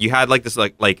 but you had like this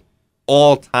like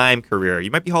all-time career. You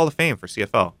might be Hall of Fame for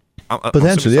CFL.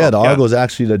 Potentially, yeah. The Argos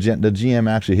actually, the GM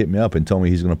actually hit me up and told me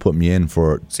he's going to put me in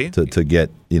to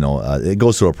get, it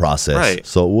goes through a process. Right.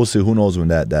 So we'll see. Who knows when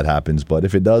that happens? But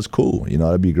if it does, cool.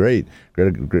 That'd be great.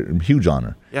 Great, huge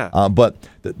honor. Yeah. But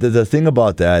the thing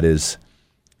about that is,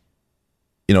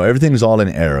 everything's all in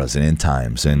eras and in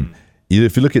times. And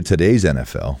if you look at today's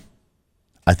NFL,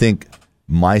 I think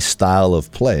my style of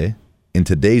play in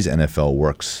today's NFL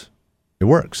works. It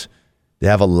works. They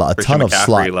have a ton of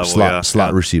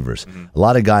slot receivers. Mm-hmm. A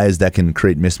lot of guys that can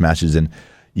create mismatches. And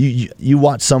you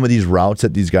watch some of these routes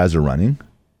that these guys are running.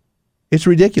 It's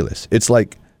ridiculous. It's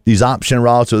like these option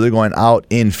routes where they're going out,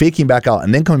 in, faking back out,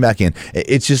 and then coming back in.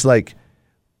 It's just like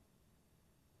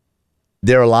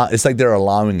it's like they're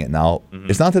allowing it now. Mm-hmm.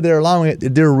 It's not that they're allowing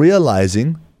it. They're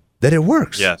realizing that it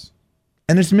works. Yes.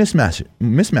 And it's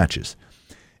mismatches.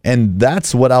 And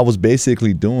that's what I was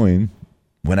basically doing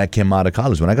when I came out of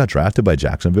college. When I got drafted by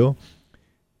Jacksonville,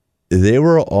 they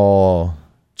were all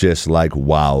just like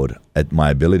wowed at my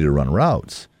ability to run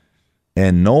routes.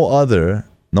 And no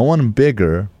one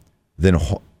bigger than,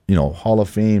 Hall of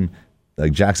Fame,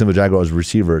 like Jacksonville Jaguars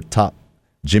receiver, top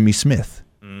Jimmy Smith.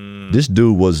 This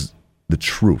dude was the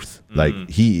truth.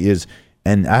 Like he is.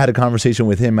 And I had a conversation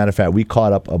with him. Matter of fact, we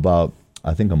caught up about,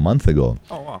 I think, a month ago.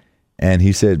 Oh, wow. And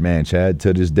he said, man, Chad,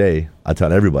 to this day, I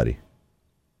tell everybody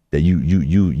that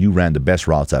you ran the best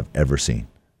routes I've ever seen.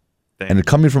 And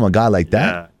coming from a guy like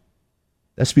that,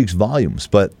 that speaks volumes.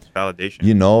 But it's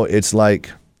validation. It's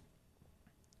like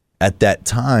at that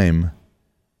time,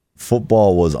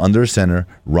 football was under center,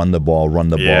 run the ball,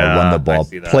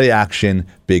 play action,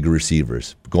 big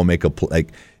receivers, go make a play.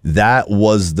 Like that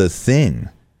was the thing.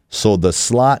 So the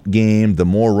slot game, the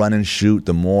more run and shoot,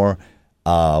 the more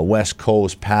West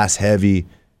Coast pass heavy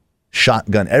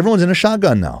shotgun. Everyone's in a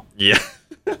shotgun now. Yeah.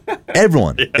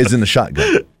 Everyone is in a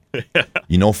shotgun.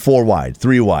 4 wide,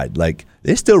 3 wide. Like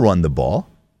they still run the ball,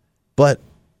 but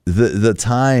the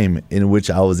time in which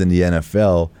I was in the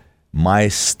NFL, my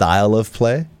style of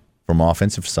play from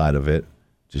offensive side of it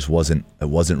just wasn't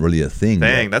really a thing.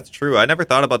 Dang, that's true. I never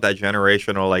thought about that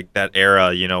generational, like that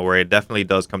era, where it definitely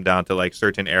does come down to like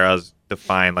certain eras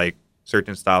define like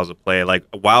certain styles of play. Like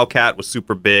Wildcat was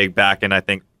super big back in, I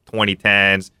think,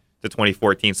 2010s to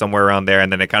 2014, somewhere around there,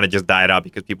 and then it kind of just died out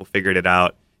because people figured it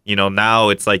out. Now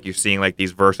it's like you're seeing like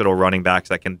these versatile running backs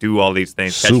that can do all these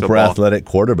things. Super athletic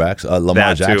quarterbacks.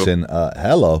 Lamar Jackson,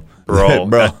 hello,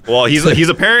 bro. Well, he's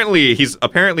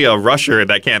apparently a rusher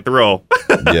that can't throw.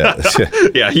 Yeah,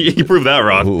 yeah, he proved that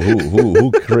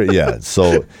wrong. Yeah.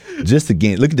 So just the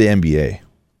game. Look at the NBA.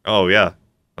 Oh yeah,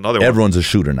 another one. Everyone's a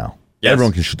shooter now. Yes.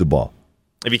 Everyone can shoot the ball.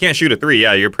 If you can't shoot a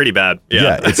 3, you're pretty bad.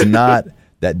 Yeah, it's not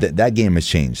that game has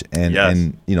changed,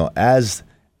 and as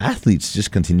athletes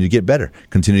just continue to get better,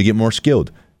 continue to get more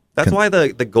skilled. That's why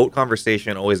the GOAT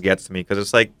conversation always gets to me, because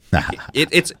it's like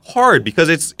it's hard because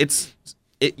it's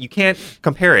you can't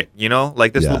compare it.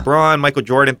 Like this LeBron, Michael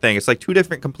Jordan thing. It's like two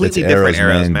completely different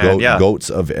eras, man.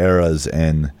 Goats of eras,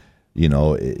 and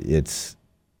it's.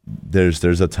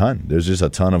 There's a ton. There's just a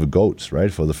ton of goats,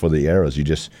 right? For the eras. You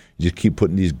just keep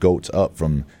putting these goats up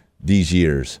from these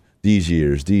years.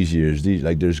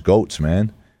 Like there's goats,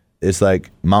 man. It's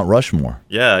like Mount Rushmore.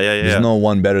 Yeah. There's no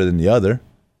one better than the other.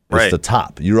 It's right. The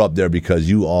top. You're up there because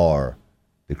you are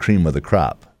the cream of the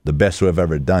crop, the best who have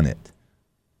ever done it.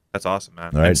 That's awesome,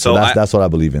 man. All right, so that's what I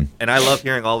believe in. And I love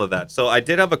hearing all of that. So I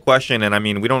did have a question, and I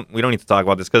mean, we don't need to talk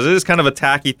about this because it is kind of a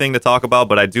tacky thing to talk about,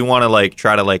 but I do want to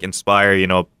try to inspire,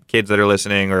 kids that are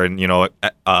listening, or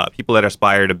people that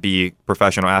aspire to be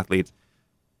professional athletes.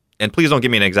 And please don't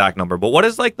give me an exact number, but what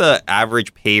is the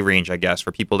average pay range, I guess,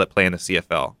 for people that play in the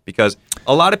CFL? Because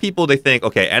a lot of people, they think,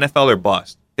 okay, NFL or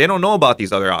bust. They don't know about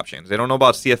these other options. They don't know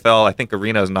about CFL. I think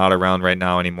Arena is not around right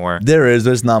now anymore.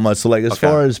 There's not much. So as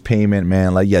far as payment,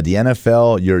 man, the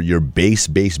NFL, your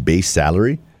base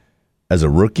salary as a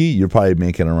rookie, you're probably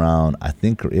making around, I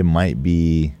think it might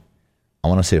be, I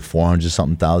want to say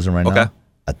 400-something-thousand right now.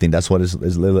 I think that's what it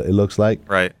looks like.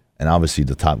 Right. And obviously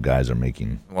the top guys are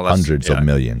making hundreds of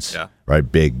millions. Yeah. Right?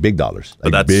 Big dollars.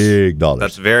 Big dollars.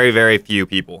 That's very, very few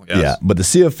people. Yes. Yeah. But the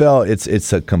CFL,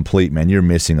 it's a complete, man. You're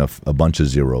missing a bunch of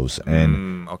zeros.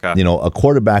 And, a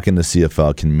quarterback in the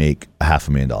CFL can make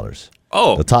 $500,000.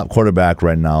 Oh, The top quarterback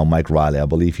right now, Mike Riley, I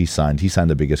believe he signed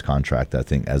the biggest contract, I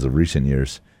think, as of recent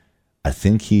years. I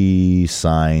think he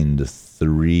signed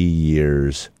 3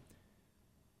 years,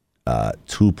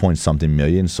 2 point something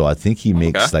million. So I think he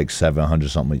makes like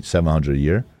 700 a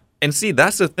year. and see,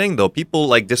 that's the thing though. People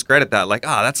like discredit that, like,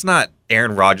 that's not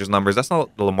Aaron Rodgers numbers. That's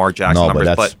not the Lamar Jackson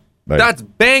numbers. But that's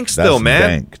bank still,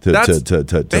 man. Bank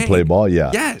to play ball,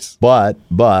 yeah. Yes. But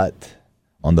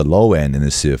on the low end in the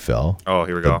CFL,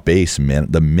 here we go.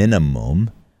 The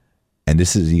minimum, and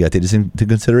this is, you got to take this into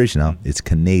consideration now. It's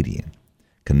Canadian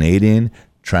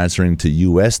transferring to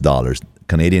U.S. dollars.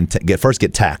 Canadian get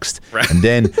taxed, right. And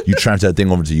then you transfer that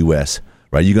thing over to U.S.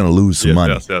 Right, you're gonna lose some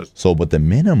money. Yes. So, but the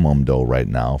minimum though right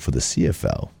now for the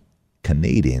CFL,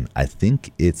 Canadian, I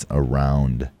think it's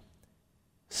around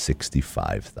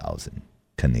 65,000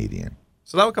 Canadian.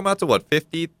 So that would come out to what,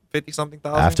 50 something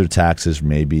thousand? After taxes,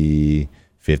 maybe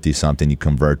 50 something. You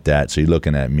convert that, so you're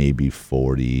looking at maybe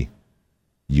 40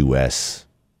 US,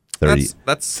 30.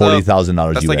 That's $40,000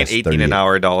 US. That's like an 18 an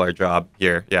hour dollar job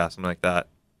here. Yeah, something like that.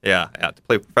 Yeah, to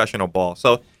play professional ball.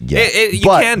 So you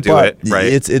can do it,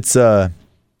 right?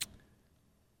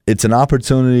 It's an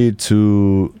opportunity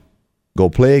to go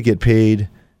play, get paid,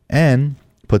 and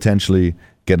potentially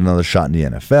get another shot in the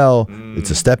NFL. It's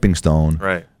a stepping stone.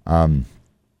 Right. And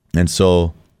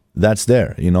so that's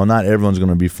there. Not everyone's going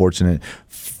to be fortunate.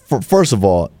 First of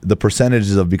all, the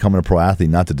percentages of becoming a pro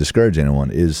athlete, not to discourage anyone,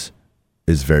 is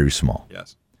very small.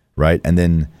 Yes. Right? And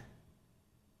then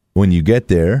when you get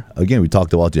there, again, we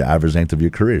talked about the average length of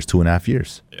your career is 2.5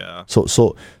 years. Yeah.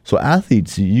 So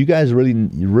athletes, you guys really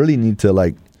need to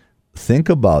like think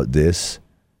about this,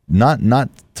 not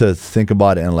to think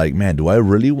about it and like, man, do I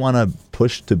really want to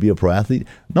push to be a pro athlete?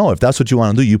 No, if that's what you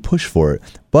want to do, you push for it.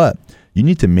 But you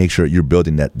need to make sure you're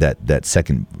building that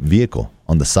second vehicle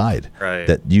on the side. Right.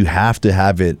 That you have to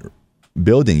have it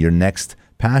building your next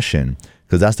passion,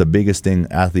 because that's the biggest thing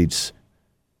athletes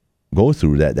go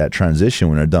through, that transition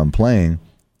when they're done playing.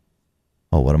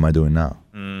 Oh, what am I doing now?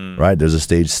 Right? There's a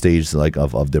stage like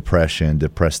of depression,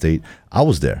 depressed state. I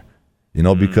was there.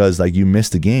 Because like you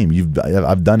missed the game.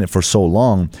 I've done it for so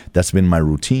long. That's been my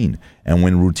routine. And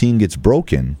when routine gets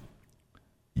broken,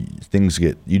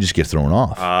 you just get thrown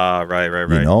off. Right.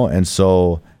 And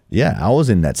so I was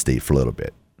in that state for a little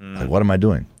bit. Like, what am I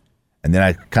doing? And then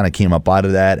I kind of came up out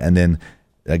of that, and then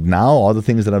like now, all the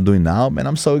things that I'm doing now, man,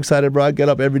 I'm so excited, bro. I get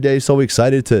up every day so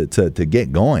excited to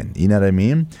get going. You know what I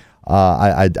mean?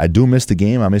 I do miss the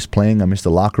game. I miss playing. I miss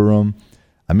the locker room.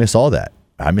 I miss all that.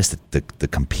 I miss the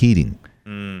competing,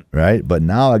 right? But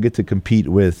now I get to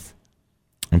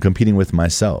I'm competing with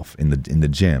myself in the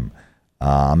gym.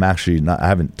 I'm actually not. I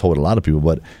haven't told a lot of people,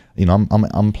 but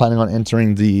I'm planning on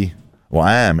entering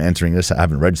I am entering this. I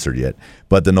haven't registered yet,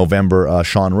 but the November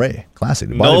Sean Ray Classic.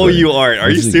 No, you aren't. Are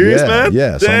you serious, man?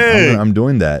 Yeah. So I'm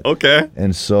doing that. Okay.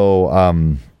 And so,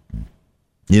 I've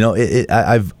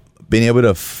been able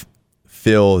to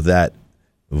fill that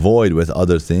void with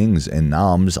other things, and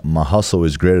now my hustle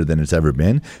is greater than it's ever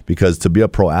been, because to be a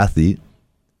pro athlete,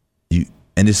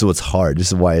 and this is what's hard. This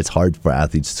is why it's hard for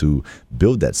athletes to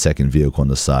build that second vehicle on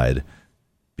the side,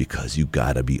 because you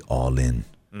gotta be all in.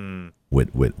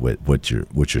 With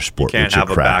your sport, you can't with your have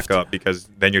craft. a backup, because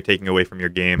then you're taking away from your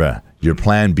game. Bruh, your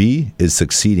plan B is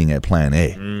succeeding at plan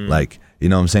A. Like, you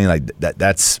know what I'm saying? Like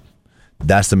that's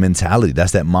the mentality.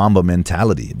 That's that Mamba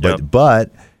mentality. But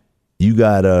you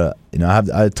gotta,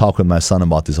 I talk with my son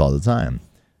about this all the time.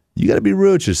 You gotta be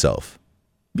real with yourself.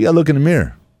 You gotta look in the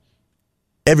mirror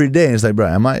every day, and it's like, bro,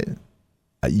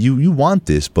 you want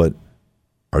this, but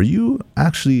are you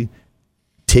actually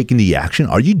taking the action?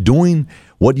 Are you doing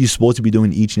what you're supposed to be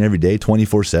doing each and every day,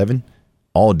 24/7,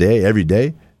 all day, every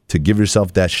day, to give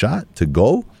yourself that shot to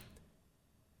go?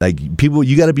 Like, people,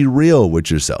 you got to be real with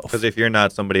yourself. Because if you're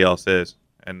not, somebody else is,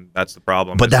 and that's the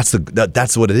problem. But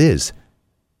that's what it is.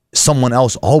 Someone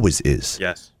else always is.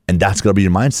 Yes. And that's gonna be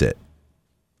your mindset.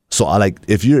 So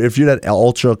if you're that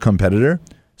ultra competitor,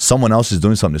 someone else is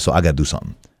doing something, so I gotta do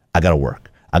something. I gotta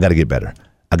work. I gotta get better.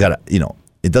 I gotta,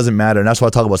 it doesn't matter. And that's why I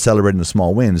talk about celebrating the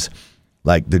small wins.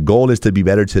 Like, the goal is to be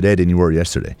better today than you were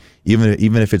yesterday,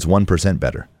 even if it's 1%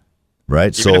 better,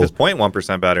 right? Even if it's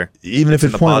 0.1% better, even if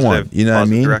it's 0.1, you know what I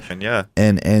mean? Direction, yeah.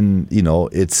 And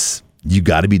it's, you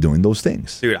got to be doing those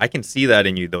things, dude. I can see that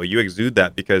in you, though. You exude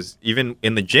that, because even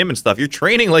in the gym and stuff, you're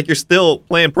training like you're still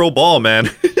playing pro ball, man.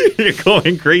 You're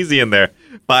going crazy in there,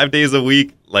 5 days a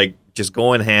week, like just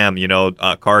going ham.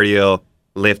 Cardio,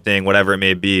 lifting, whatever it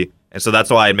may be. And so that's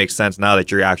why it makes sense now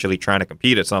that you're actually trying to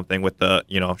compete at something with the,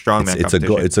 strongman it's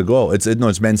competition. It's a goal.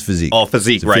 It's men's physique. Oh,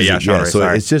 physique, right? Physique, yeah. So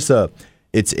sorry. it's just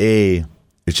it's a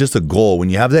It's just a goal. When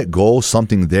you have that goal,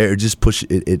 something there, it just push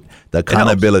it. The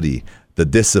accountability, the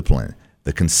discipline,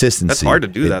 the consistency. That's hard to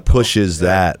do. That pushes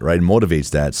that, right?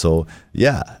 Motivates that. So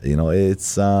yeah,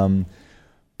 it's.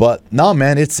 But no,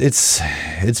 man, it's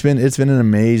been an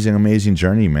amazing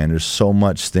journey, man. There's so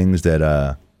much things that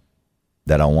I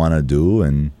want to do,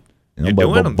 and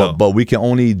but we can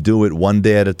only do it one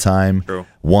day at a time. True.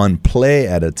 One play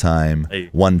at a time,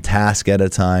 one task at a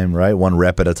time, right? One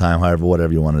rep at a time,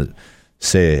 whatever you want to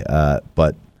say.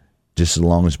 But just as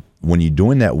long as when you're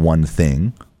doing that one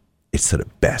thing, it's to the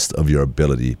best of your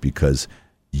ability because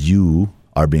you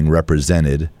are being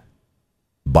represented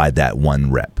by that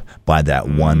one rep, by that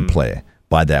one play,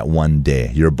 by that one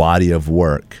day. Your body of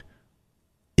work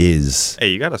is. Hey,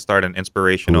 you got to start an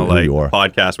inspirational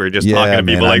podcast where you're just talking to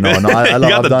people like this. I you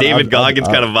got the David Goggins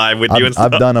kind of vibe with you and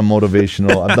stuff. I've done a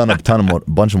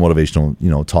bunch of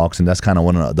motivational, talks, and that's kind of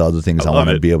one of the other things I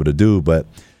want to be able to do. But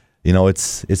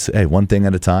it's hey, one thing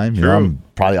at a time. True.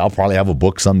 I'll probably have a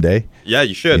book someday. Yeah,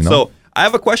 you should. So I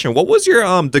have a question. What was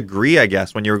your degree, I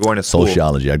guess, when you were going to school?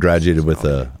 Sociology. I graduated with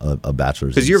a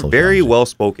bachelor's. Because you're very well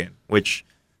spoken, which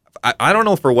I don't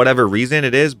know for whatever reason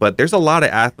it is, but there's a lot of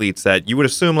athletes that you would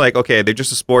assume like, okay, they're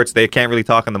just a sports, they can't really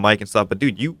talk on the mic and stuff. But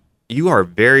dude, you are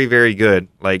very, very good.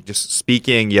 Like just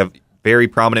speaking, you have very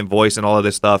prominent voice and all of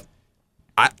this stuff.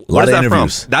 A lot of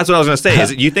interviews. That's what I was going to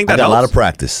say. You think that helps? I got a lot of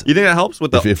practice. You think that helps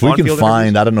with the if we can find,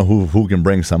 interviews? I don't know who can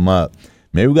bring some up.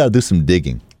 Maybe we got to do some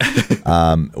digging.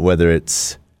 Whether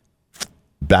it's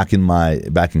back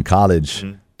in college,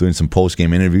 doing some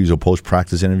post-game interviews or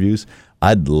post-practice interviews,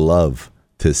 I'd love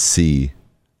to see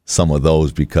some of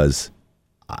those because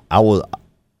I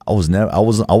wasn't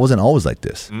always like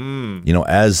this.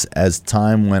 As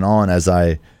time went on,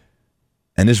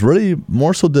 and it's really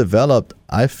more so developed,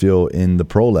 I feel, in the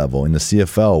pro level, in the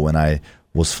CFL, when I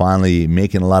was finally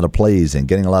making a lot of plays and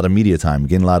getting a lot of media time,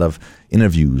 getting a lot of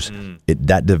interviews.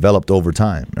 That developed over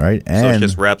time, right? And so it's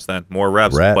just reps then, more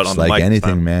reps but on the like mic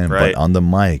anything, man, right? But on the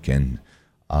mic and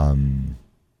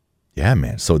yeah,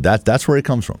 man. So that's where it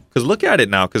comes from. Because look at it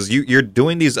now, because you're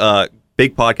doing these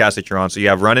big podcasts that you're on. So you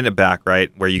have Running It Back,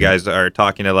 right, where you guys are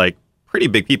talking to like pretty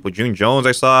big people. June Jones,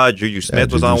 I saw. Juju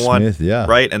Smith was on one,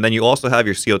 right? And then you also have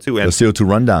your CO2. And the CO2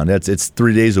 rundown. It's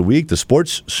 3 days a week. The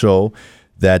sports show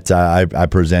that I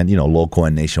present, local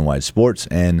and nationwide sports,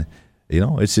 and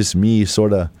it's just me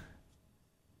sort of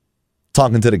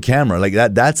talking to the camera like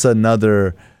that. That's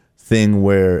another thing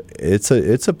where it's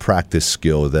a practice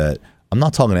skill that I'm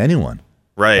not talking to anyone.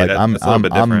 Right.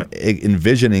 Like I'm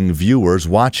envisioning viewers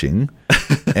watching,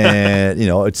 and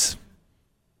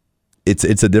it's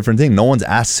a different thing. No one's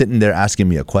sitting there asking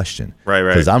me a question. Right.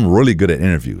 Because I'm really good at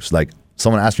interviews. Like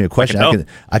someone asks me a question,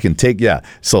 I can take a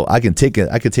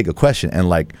question and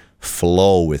like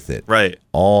flow with it. Right.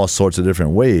 All sorts of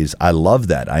different ways. I love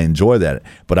that. I enjoy that.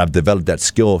 But I've developed that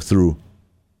skill through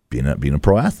being a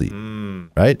pro athlete.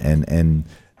 Right? And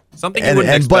something you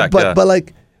wouldn't expect. But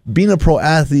like being a pro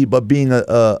athlete, but being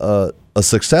a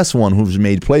successful one who's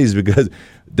made plays, because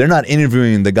they're not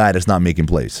interviewing the guy that's not making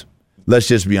plays. Let's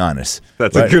just be honest.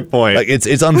 That's a good point. Like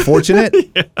it's unfortunate,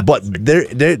 but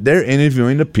they're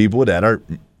interviewing the people that are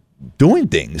doing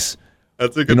things.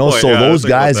 That's a good point. So those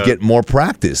guys get more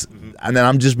practice, and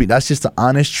then that's just the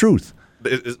honest truth.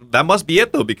 That must be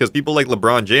it though, because people like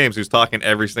LeBron James, who's talking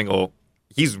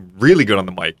he's really good on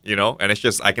the mic, and it's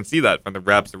just I can see that from the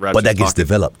reps. But that gets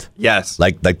developed. Yes,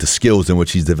 like the skills in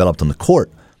which he's developed on the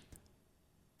court,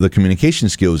 the communication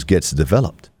skills gets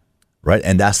developed. Right,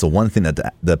 and that's the one thing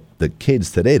that the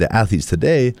kids today, the athletes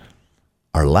today,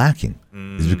 are lacking,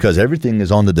 is because everything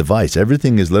is on the device.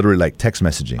 Everything is literally like text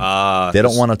messaging. They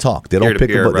don't want to talk. They don't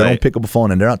pick up. They don't pick up a phone,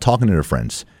 and they're not talking to their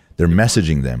friends. They're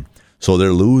messaging them, so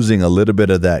they're losing a little bit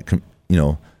of that,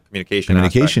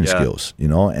 communication skills.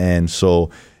 And so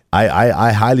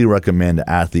I highly recommend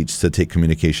athletes to take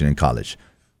communication in college,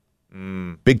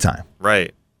 big time.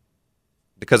 Right,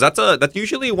 because that's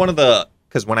usually one of the.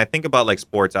 Because when I think about like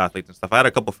sports athletes and stuff, I had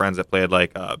a couple friends that played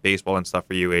like baseball and stuff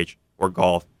for UH or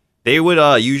golf. They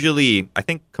would usually, I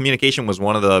think communication was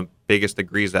one of the biggest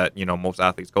degrees that most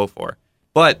athletes go for.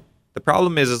 But the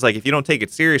problem is like if you don't take it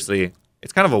seriously,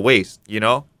 it's kind of a waste.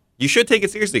 You should take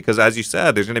it seriously because, as you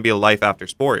said, there's going to be a life after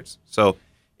sports. So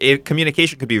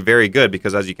communication could be very good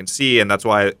because, as you can see, and that's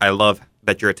why I love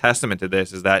that you're a testament to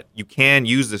this, is that you can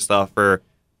use this stuff for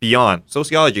beyond.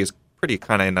 Sociology is pretty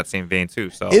kind of in that same vein too.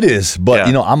 So it is, but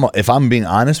if I'm being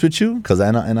honest with you, because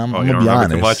I'm gonna be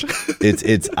honest,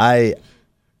 it's I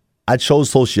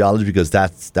chose sociology because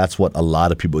that's what a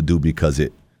lot of people do, because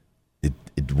it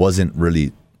wasn't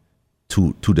really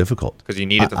too difficult. Because you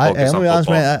needed to focus on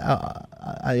football.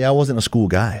 I wasn't a school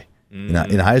guy.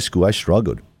 In high school, I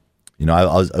struggled. You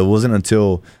know, it wasn't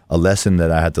until a lesson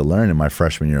that I had to learn in my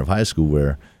freshman year of high school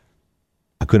where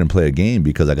I couldn't play a game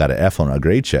because I got an F on a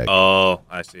grade check. Oh,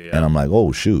 I see. Yeah. And I'm like,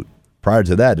 oh, shoot. Prior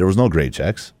to that, there was no grade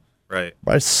checks. Right.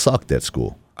 But I sucked at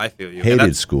school. I feel you.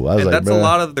 Hated school. I was like, that's a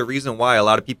lot of the reason why a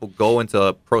lot of people go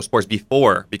into pro sports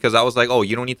before, because I was like, oh,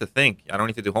 you don't need to think. I don't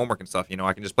need to do homework and stuff. You know,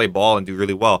 I can just play ball and do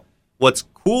really well. What's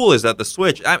cool is that the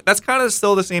switch, that's kind of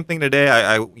still the same thing today.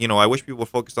 I wish people would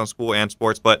focus on school and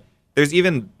sports, but there's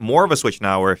even more of a switch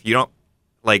now where if you don't,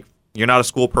 like, you're not a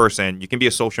school person, you can be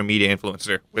a social media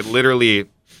influencer with literally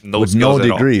no skills at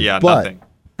degree. all. Yeah, nothing. Nothing.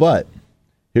 But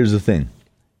here's the thing.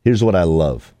 Here's what I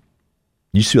love.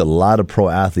 You see a lot of pro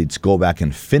athletes go back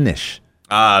and finish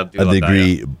a degree,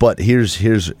 that, yeah. But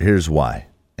here's why.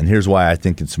 And here's why I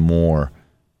think it's more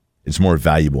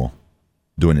valuable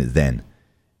doing it then.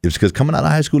 It's because coming out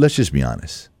of high school, let's just be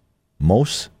honest.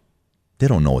 Most, they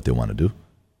don't know what they want to do.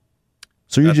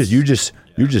 So you're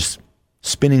just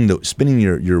spinning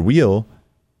your wheel,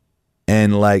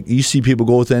 and like you see people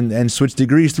go and switch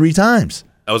degrees 3 times.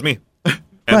 That was me.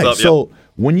 Right. Up, so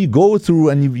when you go through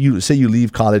and you say you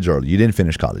leave college early, you didn't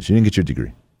finish college, you didn't get your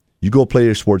degree, you go play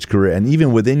your sports career, and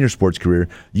even within your sports career,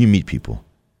 you meet people,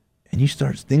 and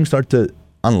things start to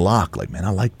unlock. Like, man,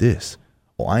 I like this.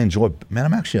 Oh, I enjoy. Man,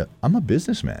 I'm a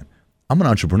businessman. I'm an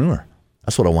entrepreneur.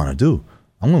 That's what I want to do.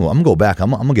 I'm gonna go back.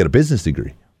 I'm gonna get a business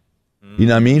degree. You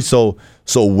know what I mean? So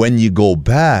when you go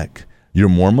back, you're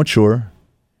more mature.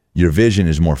 Your vision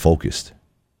is more focused.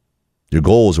 Your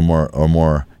goals are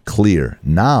more clear.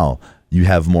 Now you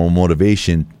have more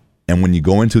motivation, and when you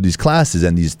go into these classes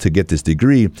and to get this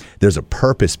degree, there's a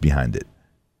purpose behind it.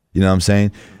 You know what I'm saying?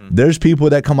 Mm-hmm. There's people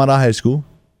that come out of high school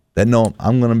that know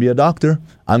I'm going to be a doctor,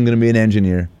 I'm going to be an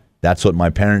engineer. That's what my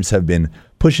parents have been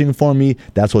pushing for me.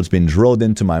 That's what's been drilled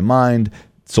into my mind.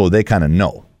 So they kind of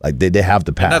know, like they have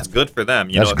the path. And that's good for them.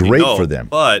 That's great for them.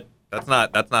 But that's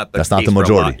not the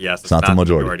majority. Yes, it's not the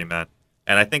majority, man.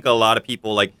 And I think a lot of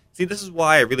people see, this is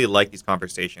why I really like these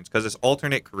conversations, because it's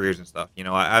alternate careers and stuff. You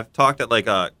know, I've talked at like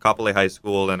a Kapolei High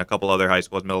School and a couple other high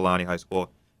schools, Mililani High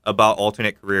School, about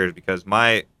alternate careers, because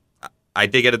I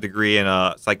did get a degree in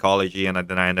psychology, and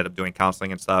then I ended up doing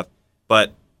counseling and stuff.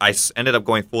 But I ended up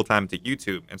going full time to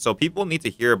YouTube, and so people need to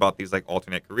hear about these like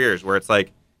alternate careers where it's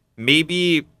like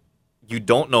maybe you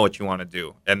don't know what you want to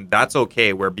do, and that's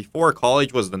okay. Where before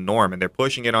college was the norm, and they're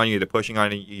pushing it on you,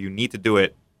 you need to do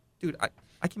it, dude.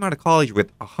 I came out of college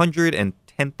with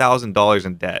 $110,000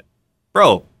 in debt,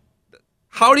 bro.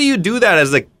 How do you do that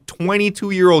as a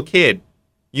 22-year-old kid?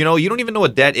 You know, you don't even know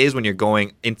what debt is when you're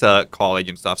going into college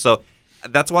and stuff. So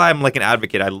that's why I'm like an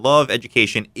advocate. I love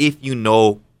education if you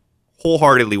know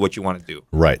wholeheartely what you want to do.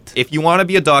 Right. If you want to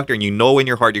be a doctor and you know in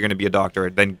your heart you're going to be a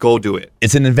doctor, then go do it.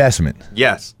 It's an investment.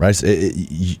 Yes. Right.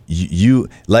 You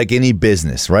like any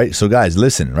business, right? So guys,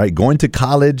 listen, right? Going to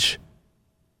college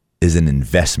is an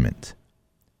investment.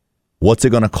 What's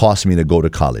it going to cost me to go to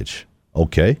college?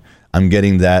 Okay. I'm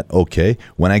getting that. Okay.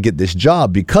 When I get this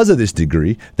job because of this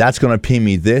degree, that's going to pay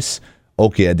me this.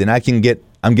 Okay. Then I'm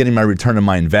getting my return on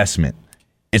my investment.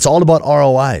 It's all about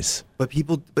ROIs. But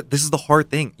this is the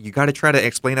hard thing. You got to try to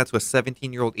explain that to a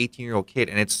 17-year-old, 18-year-old kid.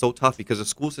 And it's so tough because the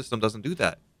school system doesn't do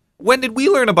that. When did we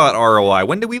learn about ROI?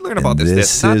 When did we learn about this?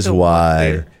 This is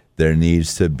why there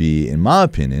needs to be, in my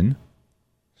opinion,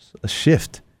 a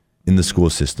shift in the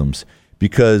school systems,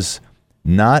 because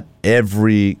not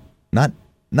every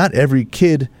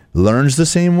kid learns the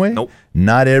same way. Nope.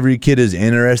 Not every kid is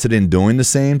interested in doing the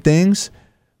same things.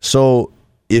 So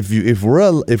if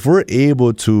we're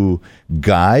able to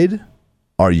guide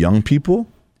our young people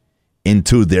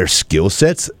into their skill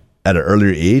sets at an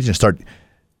earlier age and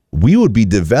we would be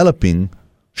developing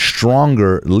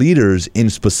stronger leaders in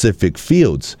specific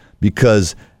fields,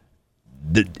 because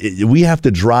we have to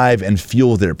drive and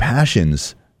fuel their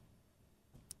passions.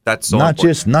 That's so not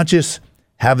just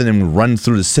having them run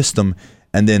through the system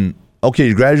and then, okay,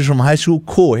 you graduated from high school,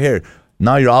 cool, here,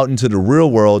 now you're out into the real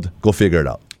world, go figure it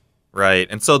out. Right.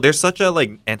 And so there's such a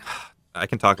and I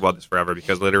can talk about this forever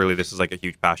because literally this is like a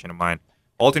huge passion of mine.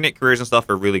 Alternate careers and stuff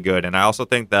are really good. And I also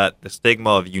think that the stigma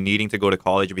of you needing to go to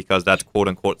college because that's quote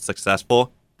unquote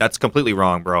successful, that's completely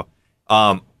wrong, bro.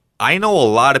 I know a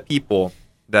lot of people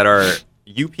that are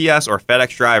UPS or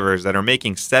FedEx drivers that are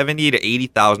making $70,000 to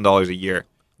 $80,000 a year.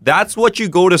 That's what you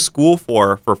go to school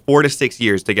for 4 to 6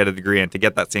 years to get a degree and to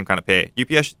get that same kind of pay.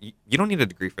 UPS, you don't need a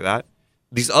degree for that.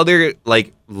 These other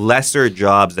like lesser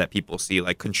jobs that people see,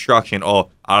 like construction. Oh,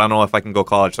 I don't know if I can go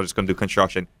college, so I'm just gonna do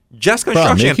construction. Just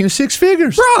construction. Bro, making 6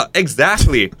 figures. Bro,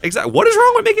 exactly. What is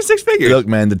wrong with making 6 figures? Look,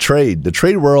 man, the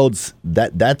trade world's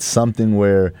that's something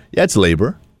where it's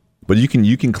labor, but you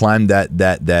can climb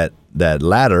that that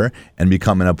ladder and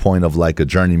becoming a point of like a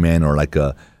journeyman or like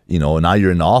a, now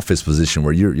you're in the office position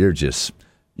where you're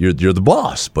the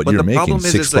boss, but you're making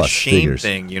 6+ it's a shame figures.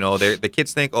 thing. The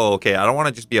kids think, oh, okay, I don't want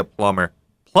to just be a plumber.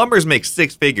 Plumbers make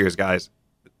 6 figures, guys.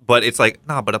 But it's like,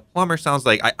 nah, but a plumber sounds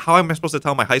like, how am I supposed to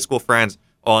tell my high school friends,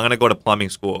 oh, I'm going to go to plumbing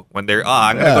school when I'm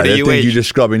going to go to they UH. think you're just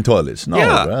scrubbing toilets.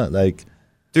 No, bro, like,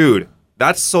 dude,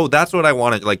 that's what I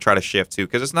want to like try to shift to,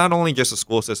 because it's not only just the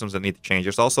school systems that need to change.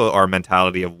 It's also our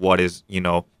mentality of what is,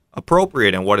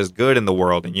 appropriate and what is good in the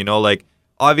world. And, like,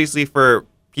 obviously for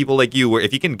people like you, where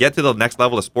if you can get to the next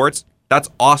level of sports, that's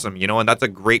awesome, and that's a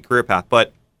great career path.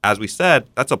 But as we said,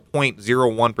 that's a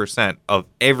 0.01% of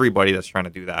everybody that's trying to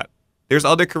do that. There's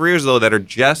other careers, though, that are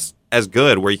just as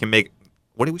good, where you can make,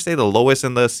 what did we say, the lowest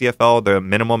in the CFL, the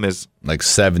minimum is? Like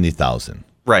 70,000.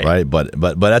 Right. Right? But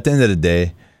at the end of the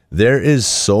day, there is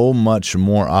so much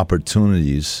more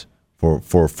opportunities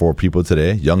for people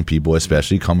today, young people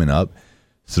especially, coming up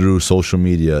through social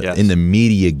media, Yes. in the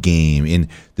media game.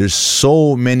 There's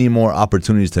so many more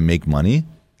opportunities to make money.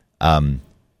 And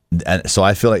so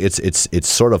I feel like it's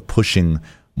sort of pushing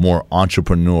more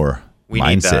entrepreneur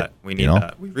mindset. We need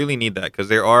that. We really need that, because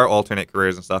there are alternate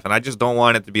careers and stuff. And I just don't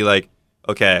want it to be like,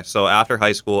 okay, so after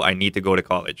high school, I need to go to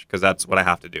college because that's what I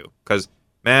have to do. Because,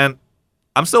 man,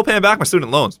 I'm still paying back my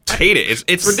student loans. I hate it.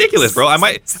 It's ridiculous, bro.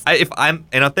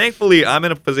 Thankfully, I'm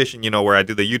in a position, where I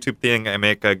do the YouTube thing. I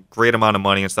make a great amount of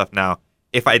money and stuff now.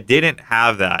 If I didn't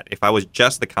have that, if I was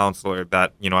just the counselor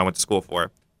that, I went to school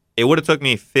for, it would have took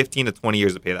me 15 to 20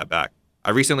 years to pay that back.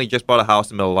 I recently just bought a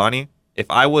house in Mililani. If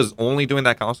I was only doing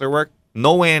that counselor work,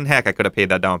 no way in heck I could have paid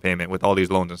that down payment with all these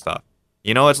loans and stuff.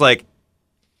 It's like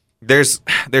there's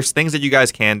things that you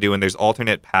guys can do, and there's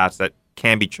alternate paths that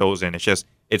can be chosen. It's just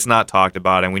it's not talked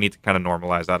about, and we need to kind of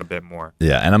normalize that a bit more.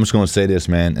 Yeah, and I'm just going to say this,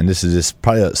 man, and this is just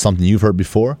probably something you've heard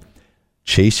before.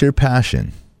 Chase your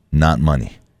passion, not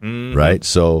money, right?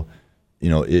 So,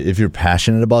 if you're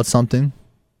passionate about something,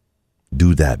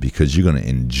 do that, because you're going to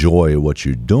enjoy what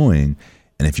you're doing.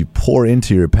 And if you pour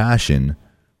into your passion,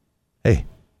 hey,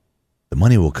 the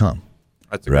money will come.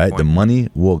 That's a right? good point. The money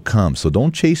will come. So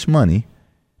don't chase money,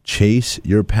 chase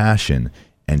your passion,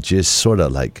 and just sort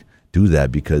of like do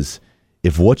that, because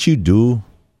if what you do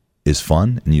is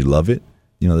fun and you love it,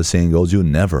 the saying goes, you'll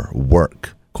never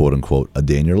work, quote unquote, a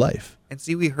day in your life. And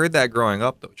see, we heard that growing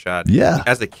up, though, Chad. Yeah.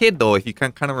 As a kid, though, if you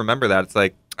can kind of remember that, it's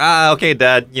like, okay,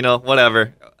 Dad,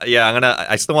 whatever. Yeah,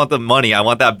 I still want the money. I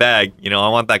want that bag. I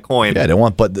want that coin. Yeah, they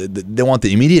want the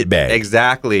immediate bag.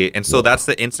 Exactly. And so that's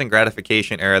the instant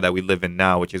gratification era that we live in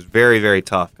now, which is very, very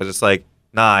tough, because it's like,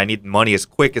 nah, I need money as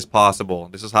quick as possible.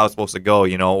 This is how it's supposed to go,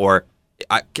 or,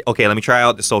 okay, let me try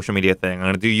out the social media thing. I'm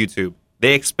going to do YouTube.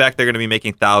 They expect they're going to be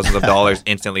making thousands of dollars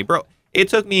instantly. Bro, it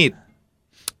took me,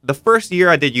 the first year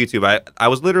I did YouTube, I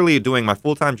was literally doing my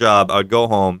full-time job. I would go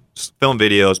home, film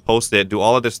videos, post it, do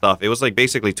all of this stuff. It was like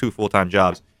basically 2 full-time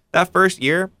jobs. That first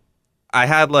year, I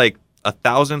had like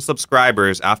 1,000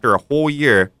 subscribers after a whole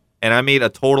year, and I made a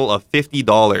total of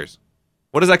 $50.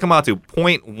 What does that come out to?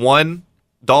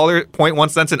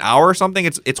 $0.1 an hour or something?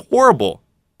 It's horrible.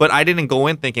 But I didn't go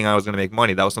in thinking I was going to make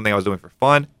money. That was something I was doing for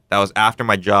fun. That was after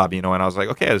my job, and I was like,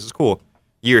 okay, this is cool.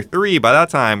 Year 3, by that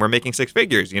time, we're making 6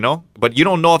 figures, But you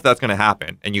don't know if that's going to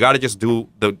happen, and you got to just do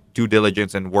the due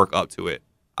diligence and work up to it.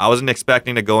 I wasn't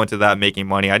expecting to go into that making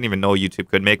money. I didn't even know YouTube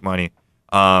could make money.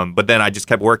 But then I just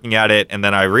kept working at it, and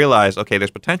then I realized, okay,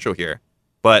 there's potential here.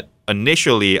 But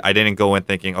initially, I didn't go in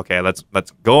thinking, okay, let's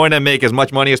go in and make as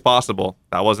much money as possible.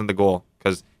 That wasn't the goal,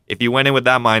 because if you went in with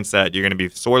that mindset, you're going to be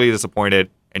sorely disappointed,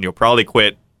 and you'll probably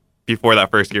quit before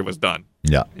that first year was done.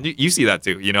 Yeah. And you see that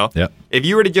too, Yeah. If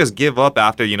you were to just give up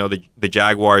after, the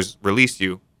Jaguars released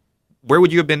you, where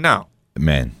would you have been now?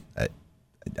 Man,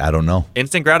 I don't know.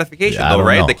 Instant gratification, Yeah, I though, don't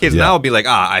right? know. The kids Yeah. now will be like,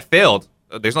 I failed.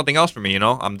 There's nothing else for me,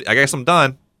 I guess I'm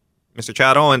done. Mr.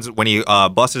 Chad Owens, when he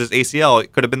busted his ACL,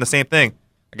 it could have been the same thing.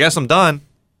 I guess I'm done.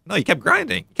 No, you kept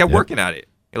grinding. You kept working at it.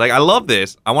 You're like, I love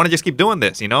this. I want to just keep doing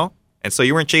this, And so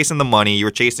you weren't chasing the money. You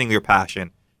were chasing your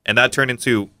passion. And that turned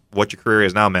into what your career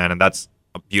is now, man. And that's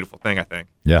a beautiful thing, I think.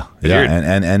 Yeah.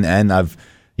 And I've,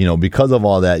 because of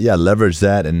all that, leveraged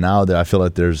that. And now that I feel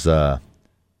like there's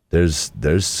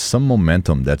some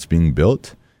momentum that's being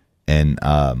built. And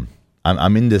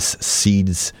I'm in this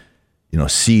seed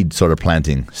sort of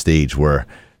planting stage where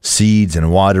seeds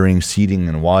and watering, seeding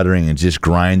and watering and just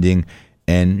grinding.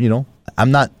 And,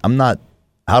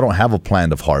 I don't have a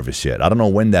plan of harvest yet. I don't know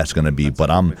when that's going to be, but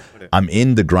I'm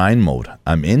in the grind mode.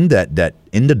 I'm in that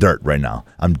in the dirt right now.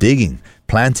 I'm digging,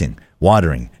 planting,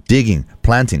 watering, digging,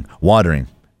 planting, watering,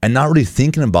 and not really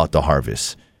thinking about the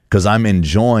harvest, because I'm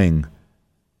enjoying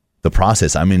the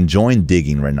process. I'm enjoying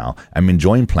digging right now. I'm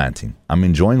enjoying planting. I'm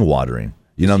enjoying watering.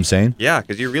 You know what I'm saying? Yeah,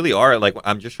 because you really are, like,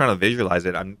 I'm just trying to visualize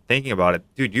it. I'm thinking about it.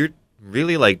 Dude, you're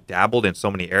really, like, dabbled in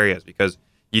so many areas because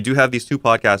you do have these 2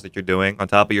 podcasts that you're doing on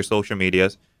top of your social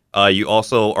medias. You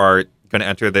also are going to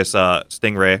enter this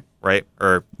Stingray, right?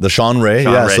 Or the Sean Ray.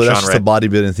 Sean Yeah, Ray, so that's Sean just Ray. a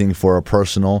bodybuilding thing for a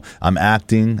personal. I'm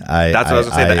acting. That's what I was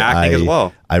going to say, the acting as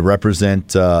well. I represent,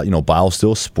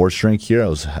 BioSteel Sports Drink here. I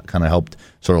was kind of helped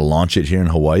sort of launch it here in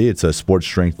Hawaii. It's a sports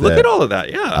drink Look that at all of that,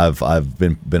 yeah. I've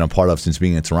been a part of since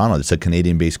being in Toronto. It's a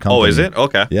Canadian-based company. Oh, is it?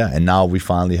 Okay. Yeah, and now we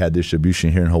finally had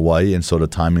distribution here in Hawaii, and so the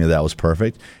timing of that was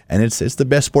perfect. And it's the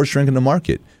best sports drink in the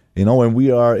market. And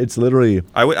it's literally.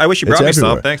 I wish you brought me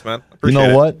some. Thanks, man. Appreciate you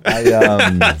know it. what?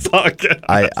 That's all good.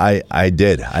 I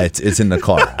did. It's in the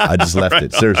car. I just left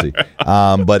it. Seriously.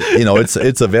 But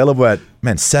it's available at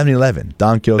 7-Eleven,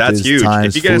 Don Quixote's, That's huge.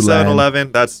 Times, If you get a Foodland.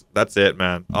 7-Eleven, that's it,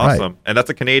 man. Awesome. Right. And that's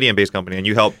a Canadian-based company, and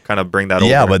you help kind of bring that over.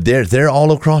 Yeah, but they're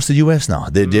all across the U.S. now.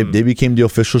 They became the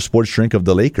official sports drink of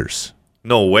the Lakers.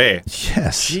 No way.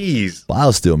 Yes. Jeez.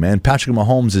 BioSteel, man. Patrick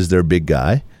Mahomes is their big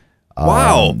guy.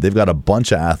 Wow. They've got a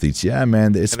bunch of athletes. Yeah,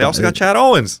 man. And they also got Chad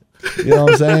Owens. You know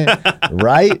what I'm saying?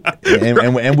 Right?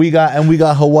 And we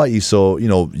got Hawaii, so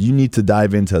you need to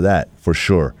dive into that for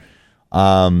sure.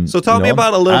 So tell me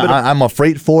about a little bit. I'm a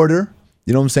freight forwarder.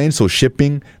 You know what I'm saying? So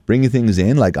shipping, bringing things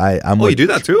in. Like you do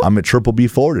that too? I'm a Triple B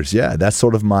forwarders. Yeah, that's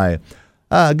sort of my,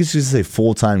 I guess you could say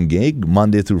full-time gig,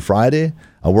 Monday through Friday.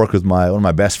 I work with one of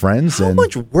my best friends. How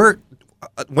much work?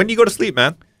 When do you go to sleep,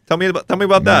 man? Tell me about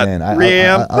that. Man, 3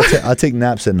 a.m. I'll take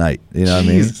naps at night. You know what I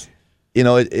mean?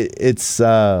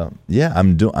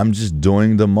 I'm just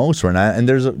doing the most right now. And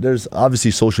there's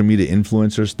obviously social media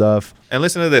influencer stuff. And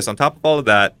listen to this. On top of all of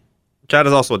that, Chad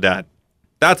is also a dad.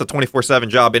 That's a 24/7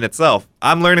 job in itself.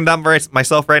 I'm learning that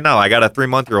myself right now. I got a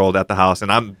 3-month-old at the house,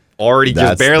 and I'm already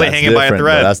just barely hanging by a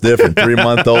thread. That's different.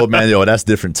 3-month-old, man. That's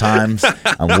different times.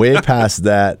 I'm way past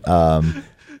that.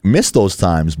 Miss those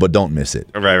times, but don't miss it.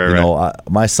 Right.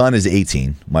 My son is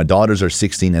 18. My daughters are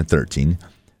 16 and 13.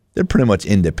 They're pretty much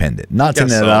independent. Not saying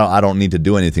that I don't need to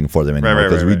do anything for them anymore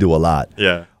because we do a lot.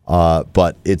 Yeah.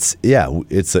 But it's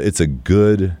a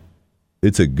good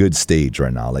stage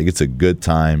right now. Like it's a good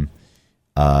time.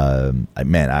 I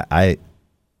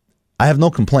have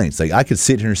no complaints. Like I could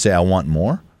sit here and say I want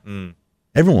more.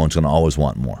 Everyone's gonna always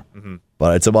want more. Mm-hmm.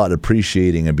 But it's about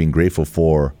appreciating and being grateful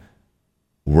for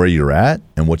where you're at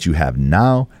and what you have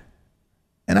now.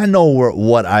 And I know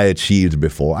what I achieved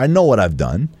before. I know what I've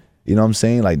done. You know what I'm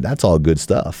saying? Like that's all good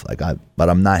stuff. But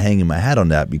I'm not hanging my hat on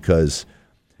that because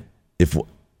if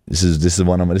this is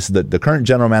the current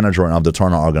general manager of the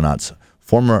Toronto Argonauts,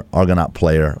 former Argonaut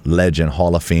player, legend,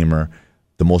 Hall of Famer,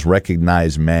 the most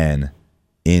recognized man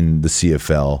in the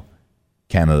CFL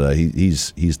Canada.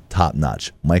 He's top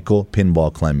notch. Michael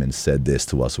Pinball Clemens said this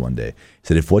to us one day. He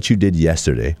said, if what you did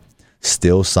yesterday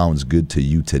still sounds good to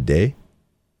you today,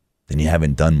 then you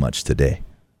haven't done much today.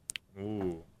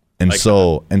 Ooh, and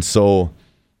so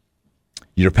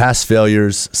your past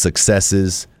failures,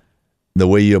 successes, the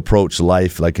way you approach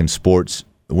life, like in sports,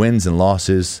 wins and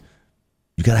losses,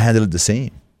 you got to handle it the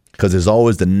same because there's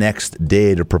always the next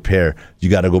day to prepare. You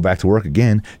got to go back to work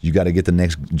again. You got to get the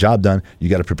next job done. You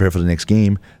got to prepare for the next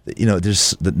game.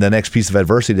 There's the next piece of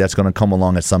adversity that's going to come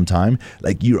along at some time.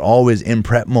 Like you're always in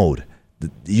prep mode.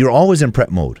 You're always in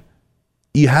prep mode.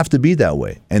 You have to be that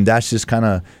way. And that's just kind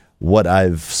of what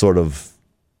I've sort of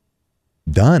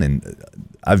done and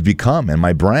I've become and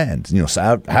my brand. So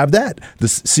I have that. The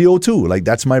CO2, like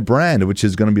that's my brand, which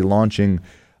is going to be launching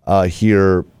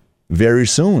here very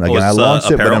soon. Again, I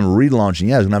launched it, but I'm relaunching.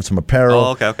 Yeah, it's going to have some apparel.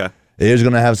 Oh, okay. It is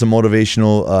going to have some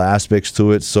motivational aspects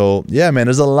to it. So, yeah, man,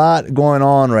 there's a lot going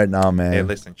on right now, man. Hey,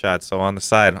 listen, Chad, so on the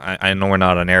side, I know we're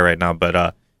not on air right now, but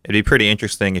it'd be pretty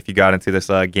interesting if you got into this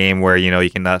game where, you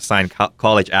can sign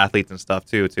college athletes and stuff,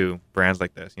 too, to brands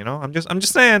like this. I'm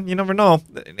just saying, you never know.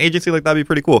 An agency like that would be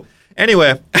pretty cool.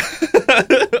 Anyway,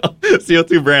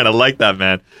 CO2 brand, I like that,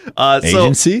 man.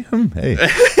 Agency? Hey.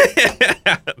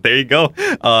 There you go.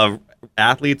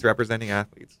 Athletes representing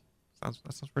athletes. That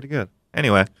sounds pretty good.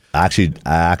 Anyway. I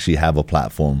actually have a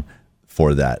platform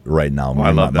for that right now.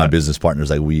 I love that. My business partners,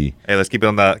 like we. Hey, let's keep it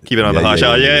on the hush.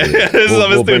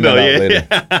 We'll bring that up later.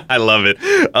 Yeah. I love it.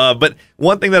 But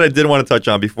one thing that I did want to touch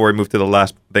on before we move to the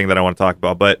last thing that I want to talk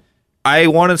about, but I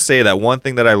want to say that one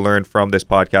thing that I learned from this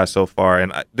podcast so far,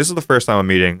 and this is the first time I'm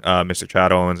meeting Mr.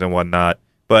 Chad Owens and whatnot,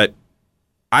 but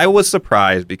I was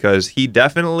surprised because he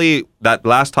definitely, that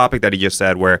last topic that he just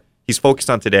said where he's focused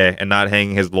on today and not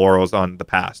hanging his laurels on the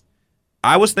past.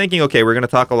 I was thinking, okay, we're going to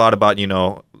talk a lot about,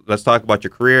 let's talk about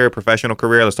your career, professional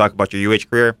career. Let's talk about your UH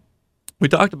career. We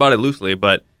talked about it loosely,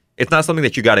 but it's not something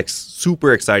that you got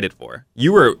super excited for.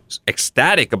 You were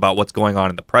ecstatic about what's going on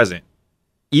in the present.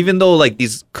 Even though like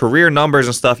these career numbers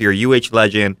and stuff, you're a UH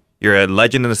legend, you're a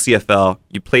legend in the CFL,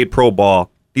 you played pro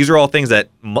ball. These are all things that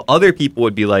other people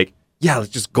would be like, yeah, let's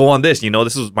just go on this. You know,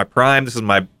 this is my prime. This is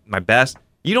my best.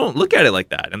 You don't look at it like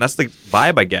that. And that's the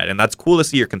vibe I get. And that's cool to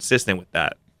see you're consistent with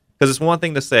that. Because it's one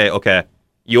thing to say, okay,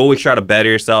 you always try to better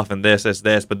yourself in this,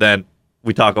 but then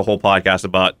we talk a whole podcast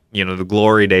about, you know, the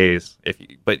glory days.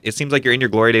 But it seems like you're in your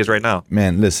glory days right now.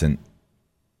 Man, listen.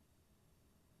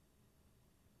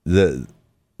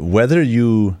 Whether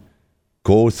you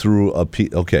go through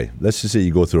okay, let's just say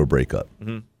you go through a breakup.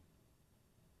 Mm-hmm.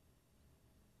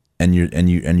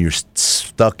 And you're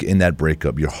stuck in that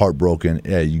breakup. You're heartbroken.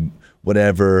 Yeah,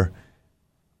 whatever.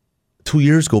 2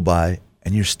 years go by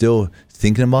and you're still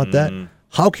thinking about that.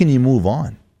 How can you move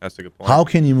on? That's a good point. How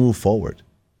can you move forward?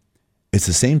 It's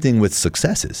the same thing with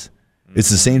successes. It's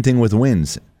the same thing with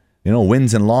wins. You know,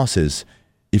 wins and losses.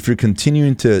 If you're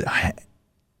continuing to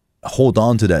hold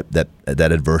on to that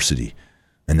adversity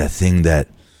and that thing that,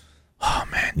 oh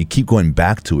man, you keep going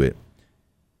back to it,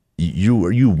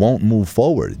 you won't move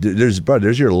forward.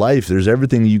 There's your life. There's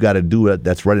everything you got to do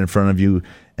that's right in front of you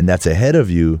and that's ahead of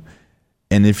you.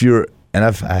 And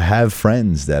I have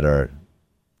friends that are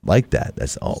like that.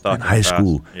 That's in high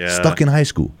school, stuck in high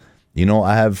school. You know,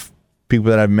 I have people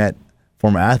that I've met,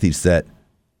 former athletes,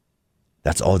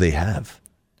 that's all they have.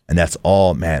 And that's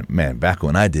all, man, back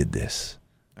when I did this.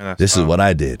 This is what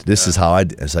I did. This is how I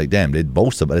did. It's like, damn, they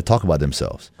boast about it. They talk about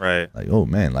themselves. Right. Like, oh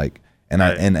man, like, and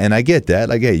I get that.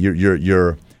 Like, hey,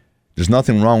 you're there's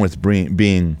nothing wrong with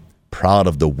being proud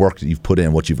of the work that you've put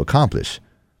in, what you've accomplished.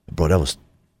 Bro, that was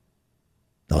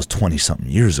 20 something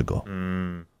years ago.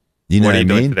 You know what I mean?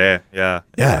 Doing today? Yeah.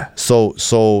 Yeah.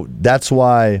 So that's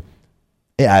why,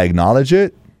 hey, I acknowledge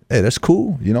it. Hey, that's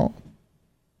cool, you know.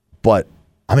 But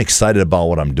I'm excited about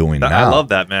what I'm doing now. I love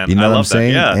that, man. You know what I'm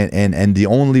saying? Yeah. And the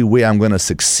only way I'm going to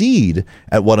succeed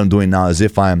at what I'm doing now is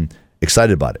if I'm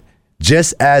excited about it.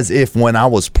 Just as if when I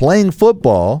was playing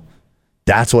football,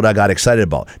 that's what I got excited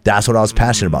about. That's what I was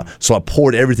passionate about. So I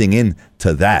poured everything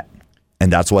into that.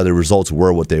 And that's why the results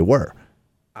were what they were.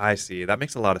 I see. That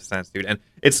makes a lot of sense, dude. And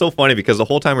it's so funny because the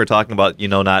whole time we're talking about, you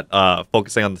know, not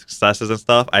focusing on the successes and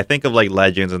stuff, I think of like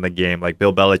legends in the game, like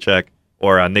Bill Belichick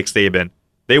or Nick Saban.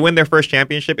 They win their first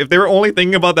championship. If they were only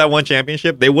thinking about that one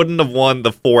championship, they wouldn't have won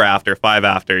the 5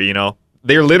 after, you know?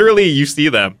 They're literally, you see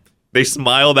them. They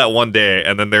smile that one day,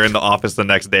 and then they're in the office the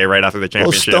next day right after the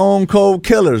championship. Those stone cold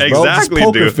killers, bro. Exactly, just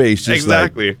poker dude. face. Just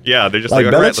exactly. Like, yeah, they're just like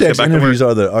all right, let's get Belichick's back to interviews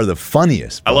work. are the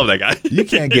funniest. Bro. I love that guy. You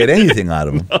can't get anything out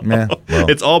of him, man. Well,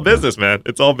 it's all business, man.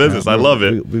 It's all business. I love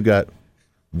it. We've got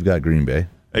Green Bay.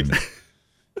 Exactly.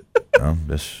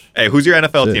 Hey, who's your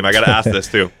NFL team? I got to ask this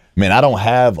too. Man, I don't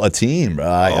have a team, bro.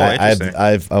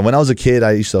 I've when I was a kid,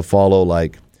 I used to follow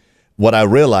like. What I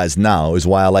realize now is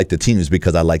why I like the team is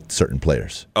because I like certain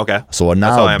players. Okay. So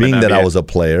now, being that I was a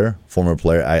player, former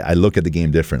player, I look at the game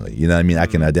differently. You know what I mean? I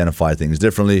can identify things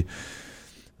differently.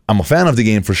 I'm a fan of the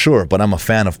game for sure, but I'm a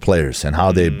fan of players and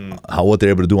what they're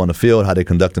able to do on the field, how they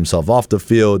conduct themselves off the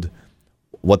field,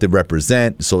 what they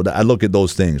represent. So I look at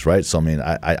those things, right? So I mean,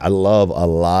 I love a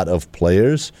lot of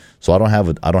players. So I don't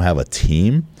have a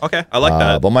team. Okay, I like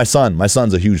that. But my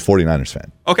son's a huge 49ers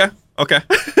fan. Okay.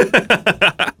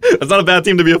 That's not a bad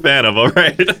team to be a fan of, all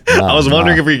right? I was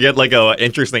wondering if we get like an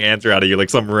interesting answer out of you, like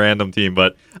some random team.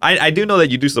 But I do know that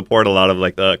you do support a lot of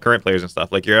like the current players and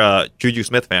stuff. Like you're a Juju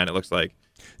Smith fan, it looks like.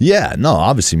 Yeah, no,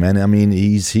 obviously, man. I mean,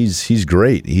 he's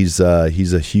great. He's a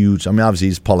huge. I mean, obviously,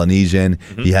 he's Polynesian.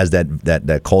 Mm-hmm. He has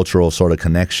that cultural sort of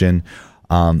connection.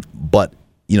 But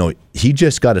you know, he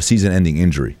just got a season-ending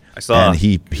injury. I saw. And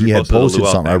he had posted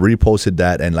something. I reposted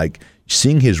that, and like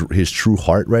seeing his true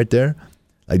heart right there.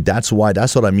 Like that's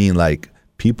what I mean. Like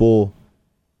people,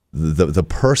 the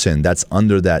person that's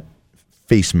under that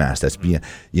face mask that's being,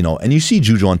 you know, and you see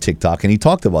Juju on TikTok, and he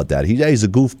talked about that. He's a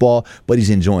goofball, but he's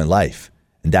enjoying life,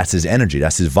 and that's his energy,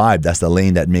 that's his vibe, that's the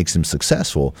lane that makes him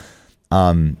successful.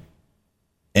 And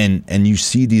you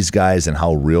see these guys and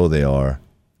how real they are,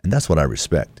 and that's what I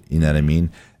respect. You know what I mean?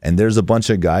 And there's a bunch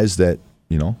of guys that,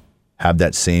 you know, have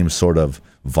that same sort of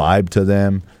vibe to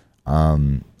them,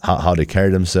 how they carry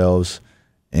themselves.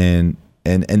 And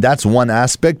that's one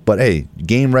aspect, but hey,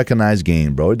 game recognized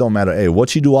game, bro. It don't matter. Hey,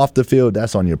 what you do off the field,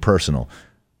 that's on your personal.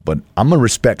 But I'm gonna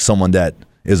respect someone that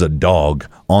is a dog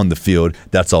on the field,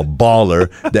 that's a baller,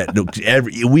 that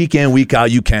every week in, week out,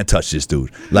 you can't touch this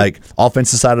dude. Like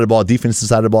offensive side of the ball, defensive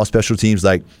side of the ball, special teams,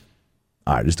 like,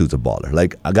 all right, this dude's a baller.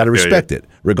 Like, I gotta respect it.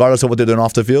 Regardless of what they're doing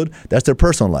off the field, that's their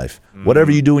personal life.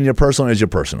 Whatever you do in your personal is your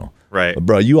personal. Right. But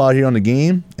bro, you out here on the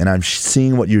game and I'm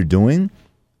seeing what you're doing.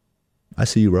 I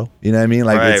see you, bro. You know what I mean?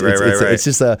 Like Right, right. it's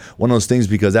just one of those things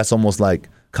because that's almost like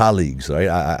colleagues,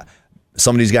 right?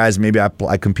 Some of these guys, maybe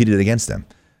I competed against them.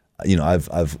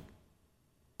 I've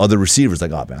other receivers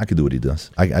like, oh man, I could do what he does.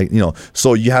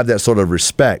 So you have that sort of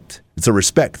respect. It's a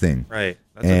respect thing, right?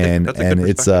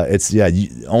 That's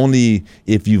only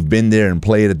if you've been there and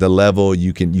played at the level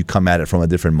you come at it from a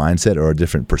different mindset or a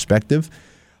different perspective.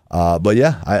 But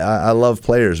yeah, I love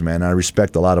players, man. I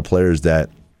respect a lot of players to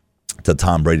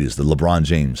Tom Brady's, the LeBron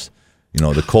James,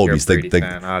 the Kobe's,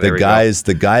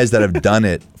 the guys that have done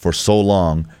it for so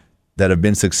long, that have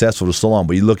been successful for so long.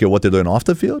 But you look at what they're doing off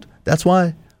the field. That's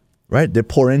why, right? They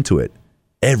pour into it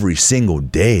every single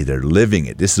day. They're living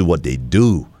it. This is what they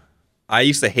do. I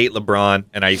used to hate LeBron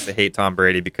and I used to hate Tom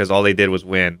Brady because all they did was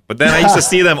win. But then I used to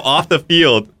see them off the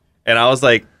field, and I was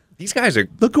like, these guys are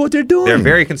look at what they're doing. They're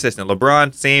very consistent.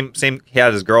 LeBron, same. He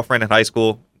had his girlfriend in high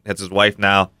school. Has his wife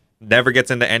now. Never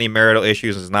gets into any marital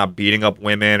issues. Is not beating up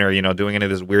women or doing any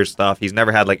of this weird stuff. He's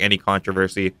never had like any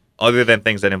controversy other than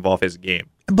things that involve his game.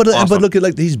 But look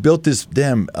at he's built this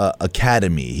damn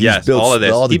academy. He's built all of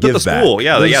this. He built the school.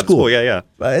 Yeah, the school. Yeah.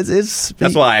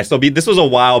 That's why. So this was a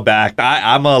while back.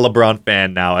 I'm a LeBron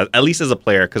fan now, at least as a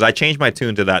player, because I changed my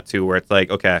tune to that too, where it's like,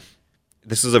 okay,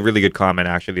 this is a really good comment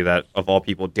actually that of all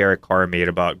people Derek Carr made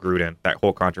about Gruden, that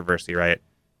whole controversy, right?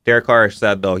 Derek Carr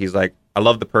said though, he's like, I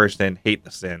love the person, hate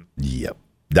the sin. Yep.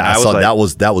 That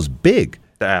was big.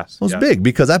 That was big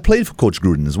because I played for Coach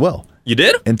Gruden as well. You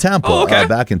did? In Tampa. Oh, okay.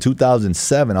 Back in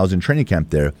 2007, I was in training camp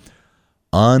there.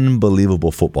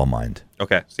 Unbelievable football mind.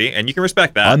 Okay, see? And you can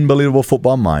respect that. Unbelievable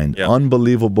football mind. Yep.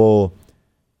 Unbelievable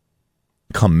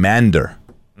commander.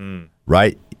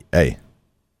 Right? Hey,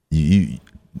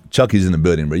 Chucky's in the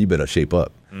building, bro. You better shape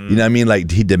up. You know what I mean?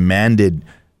 Like, he demanded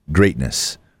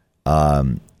greatness,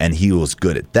 and he was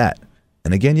good at that.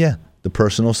 And again, the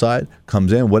personal side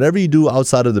comes in. Whatever you do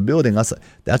outside of the building,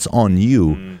 that's on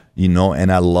you,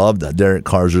 and I loved Derek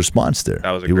Carr's response there.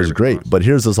 He was great. Response. But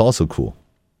here's what's also cool.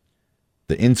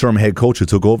 The interim head coach who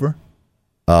took over,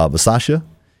 Basasha,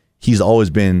 he's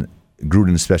always been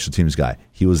Gruden's special teams guy.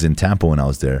 He was in Tampa when I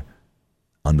was there.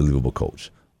 Unbelievable coach.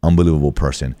 Unbelievable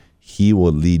person. He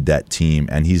will lead that team,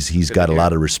 and he's got a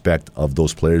lot of respect of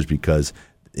those players because,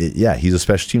 he's a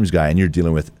special teams guy, and you're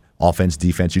dealing with offense,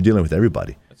 defense, you're dealing with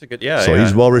everybody. So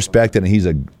he's well respected, and he's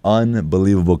an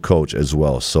unbelievable coach as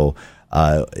well. So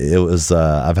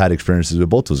I've had experiences with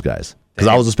both those guys because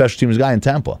I was a special teams guy in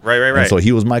Tampa. Right. And so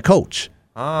he was my coach,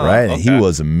 right? And he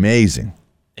was amazing.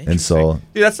 And so,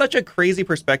 dude, that's such a crazy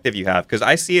perspective you have because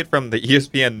I see it from the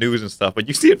ESPN news and stuff, but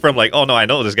you see it from like, oh no, I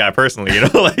know this guy personally,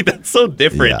 like that's so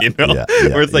different,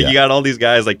 where it's like you got all these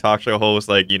guys like talk show hosts,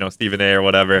 like Stephen A. or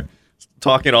whatever.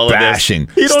 Talking all bashing.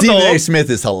 Of this. Stephen A. Smith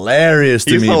is hilarious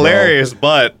to me. He's hilarious,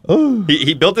 but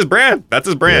he built his brand. That's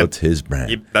his brand.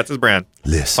 That's his brand.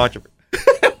 Listen.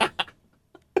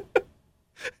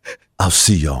 I'll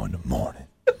see y'all in the morning.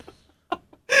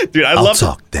 Dude, I'll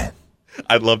talk then.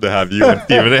 I'd love to have you and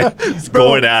Stephen A.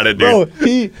 going at it, dude.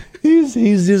 Bro,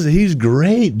 he's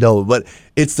great though, but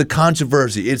it's the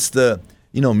controversy. It's the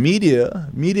media.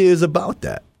 Media is about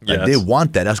that. Like they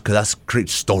want that. That's because that's create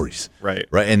stories. Right.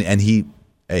 And he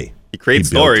creates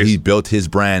stories. He built his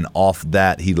brand off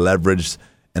that. He leveraged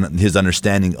and his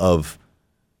understanding of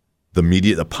the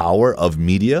media, the power of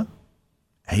media,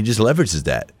 and he just leverages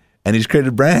that. And he's created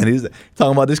a brand. He's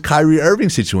talking about this Kyrie Irving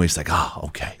situation. He's like,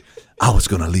 okay, I was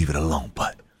gonna leave it alone,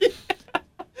 but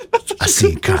I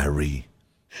seen Kyrie.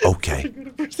 Okay,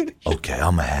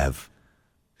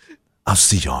 I'll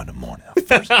see y'all in the morning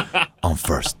on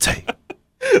first take.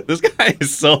 This guy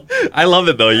is so. I love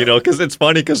it though, because it's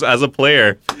funny. Because as a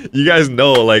player, you guys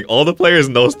know, like all the players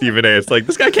know Stephen A. It's like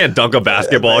this guy can't dunk a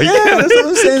basketball. He can't, that's what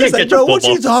I'm saying. It's like, bro, what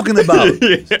you talking about,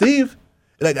 Steve?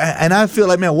 Like, and I feel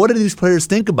like, man, what do these players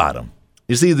think about him?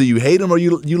 It's either you hate him or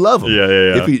you love him.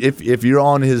 Yeah. If you're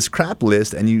on his crap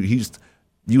list and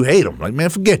you hate him, like, man,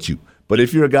 forget you. But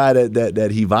if you're a guy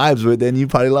that he vibes with, then you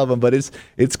probably love him. But it's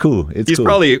cool. He's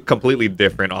probably completely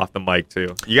different off the mic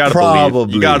too. You gotta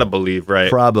believe. You gotta believe, right?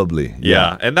 Probably.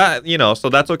 Yeah. And that so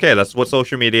that's okay. That's what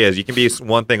social media is. You can be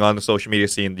one thing on the social media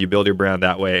scene. You build your brand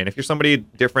that way. And if you're somebody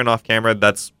different off camera,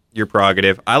 that's your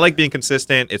prerogative. I like being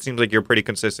consistent. It seems like you're pretty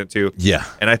consistent too. Yeah.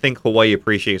 And I think Hawaii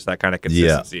appreciates that kind of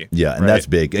consistency. Yeah. And that's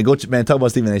big. And talk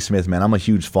about Stephen A. Smith, man. I'm a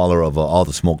huge follower of All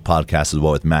the Smoke podcast as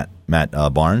well with Matt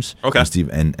Barnes. Okay. And Steve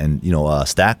and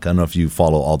Stack. I don't know if you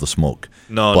follow All the Smoke.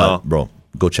 No. Bro,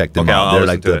 go check them out.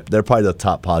 They're probably the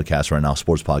top podcast right now,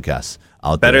 sports podcasts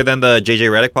out there. Better than the JJ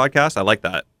Redick podcast. I like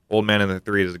that. Old Man in the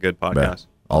Three is a good podcast. Man,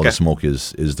 All the Smoke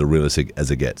is the realistic as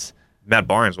it gets. Matt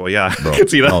Barnes, well, yeah, bro, I can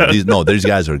see that. These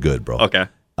guys are good, bro. Okay.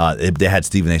 They had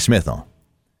Stephen A. Smith on.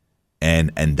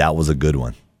 and that was a good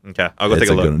one. Okay, I'll go take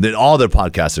a look. All their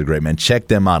podcasts are great, man. Check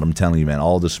them out. I'm telling you, man.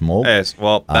 All the smoke. Yes,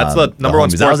 well, that's the number one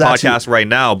sports podcast right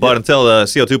now. But until the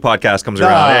CO2 podcast comes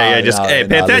around,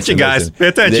 pay attention, guys. Pay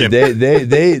attention.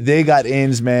 They got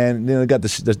ins, man. They got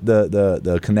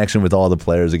the connection with all the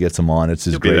players that gets them on. It's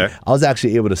just great. I was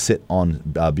actually able to sit on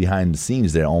behind the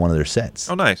scenes there on one of their sets.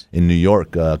 Oh, nice. In New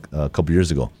York a couple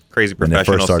years ago. Crazy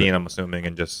professional scene, I'm assuming,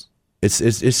 and just it's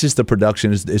just the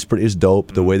production is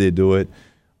dope. The way they do it.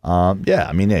 I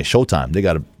mean, Showtime. They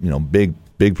got a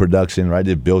big production, right?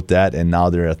 They built that, and now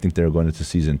I think they're going into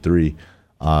season 3.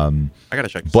 I gotta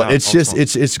check this out. But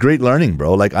it's great learning,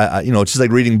 bro. Like it's just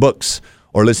like reading books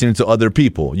or listening to other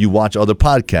people. You watch other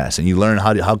podcasts and you learn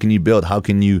how can you build, how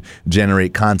can you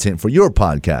generate content for your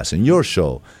podcast and your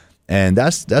show. And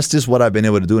that's just what I've been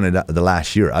able to do in the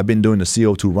last year. I've been doing the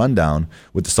CO2 rundown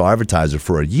with the Star Advertiser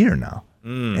for a year now,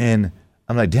 and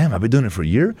I'm like, damn, I've been doing it for a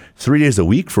year, 3 days a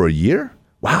week for a year.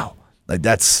 Wow, like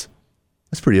that's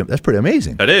pretty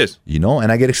amazing. That is,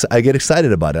 and I get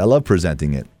excited about it. I love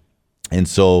presenting it, and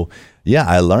so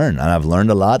I learn, and I've learned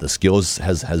a lot. The skills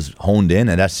has honed in,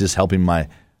 and that's just helping my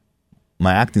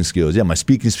acting skills. Yeah, my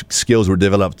speaking skills were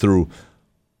developed through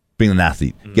being an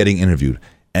athlete, getting interviewed,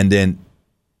 and then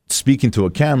speaking to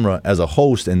a camera as a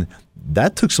host, and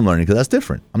that took some learning because that's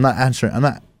different. I'm not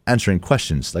answering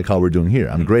questions like how we're doing here.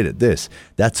 I'm great at this.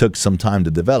 That took some time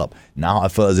to develop. Now I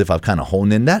feel as if I've kind of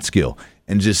honed in that skill,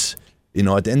 and just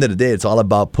at the end of the day, it's all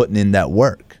about putting in that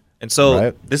work. And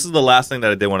so This is the last thing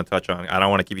that I did want to touch on. I don't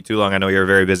want to keep you too long. I know you're a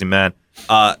very busy man.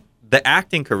 The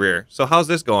acting career. So how's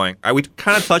this going? We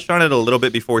kind of touched on it a little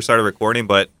bit before we started recording,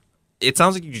 but it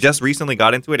sounds like you just recently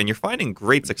got into it and you're finding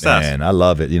great success. Man, I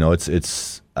love it.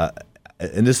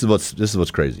 And this is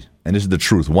what's crazy, and this is the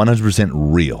truth, 100%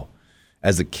 real.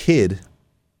 As a kid,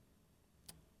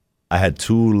 I had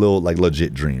two little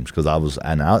legit dreams because I was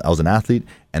an athlete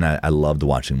and I loved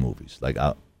watching movies.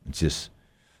 I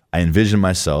envisioned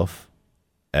myself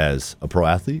as a pro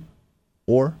athlete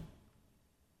or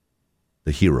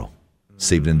the hero,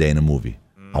 saved the day in a movie.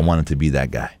 I wanted to be that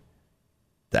guy,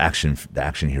 the action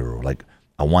hero.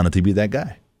 I wanted to be that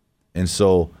guy, and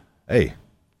so I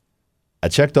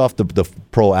checked off the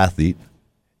pro athlete,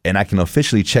 and I can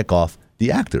officially check off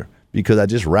the actor because I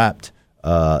just wrapped,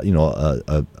 about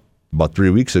 3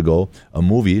 weeks ago, a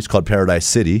movie. It's called Paradise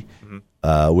City,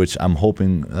 which I'm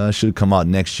hoping should come out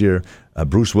next year.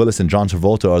 Bruce Willis and John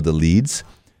Travolta are the leads.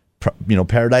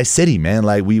 Paradise City, man.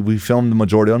 We filmed the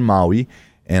majority on Maui,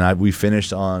 and we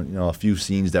finished on a few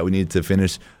scenes that we needed to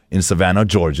finish in Savannah,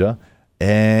 Georgia.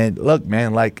 And look,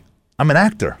 man, I'm an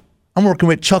actor. I'm working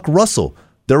with Chuck Russell.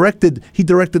 He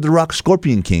directed The Rock,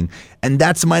 Scorpion King, and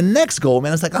that's my next goal,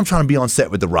 man. It's I'm trying to be on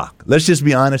set with The Rock. Let's just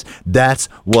be honest. That's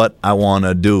what I want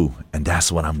to do, and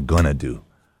that's what I'm going to do.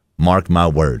 Mark my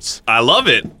words. I love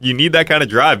it. You need that kind of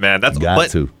drive, man. That's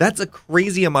a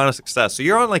crazy amount of success. So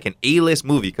you're on an A-list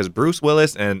movie because Bruce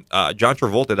Willis and John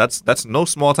Travolta, that's no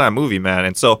small-time movie, man.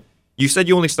 And so you said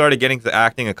you only started getting to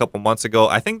acting a couple months ago.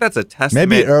 I think that's a testament.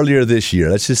 Maybe earlier this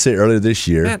year. Let's just say earlier this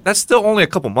year. Man, that's still only a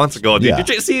couple months ago, dude. Yeah.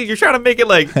 You're trying to make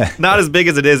it not as big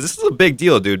as it is. This is a big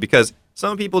deal, dude, because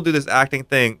some people do this acting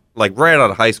thing right out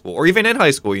of high school or even in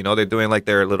high school. They're doing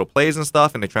their little plays and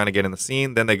stuff and they're trying to get in the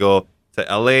scene. Then they go to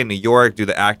LA, New York, do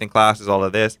the acting classes, all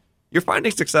of this. You're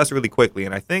finding success really quickly.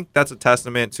 And I think that's a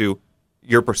testament to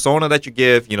your persona that you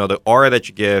give, the aura that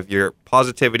you give, your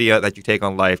positivity that you take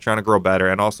on life, trying to grow better,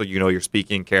 and also, your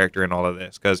speaking character and all of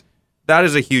this, because that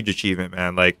is a huge achievement,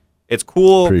 man. It's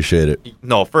cool. Appreciate it.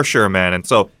 No, for sure, man. And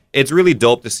so it's really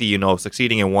dope to see,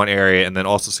 succeeding in one area and then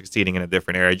also succeeding in a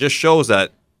different area. It just shows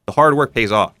that the hard work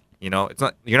pays off. You're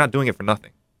not doing it for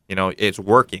nothing. It's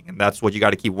working, and that's what you got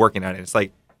to keep working at. It's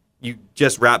you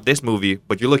just wrapped this movie,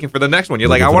 but you're looking for the next one.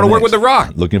 You're I want to work with The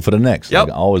Rock. Looking for the next. Yep.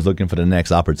 Always looking for the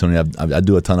next opportunity. I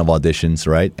do a ton of auditions,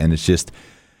 right? And it's just,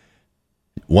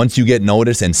 once you get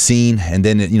noticed and seen, and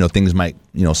then, things might,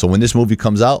 so when this movie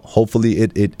comes out, hopefully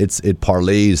it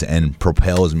parlays and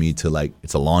propels me to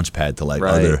it's a launch pad to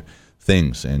other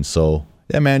things. And so,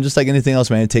 yeah, man, just like anything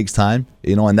else, man, it takes time,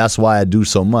 and that's why I do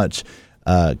so much,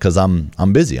 because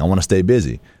I'm busy. I want to stay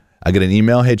busy. I get an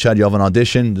email, hey, Chad, you have an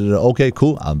audition. Okay,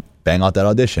 cool. I'll bang out that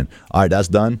audition. All right, that's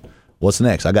done. What's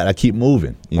next? I keep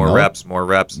moving. More reps.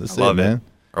 That's I love it, man.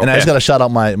 Okay. And I just got to shout out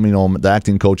my, the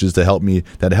acting coaches that helped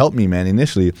me, man,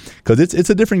 initially, because it's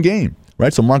a different game,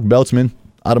 right? So Mark Beltzman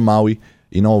out of Maui,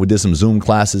 we did some Zoom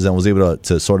classes and was able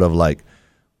to sort of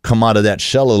come out of that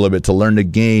shell a little bit to learn the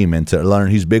game and to learn.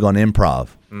 He's big on improv,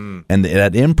 and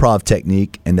that improv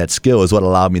technique and that skill is what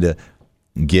allowed me to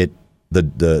get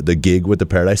the gig with the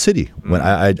Paradise City. When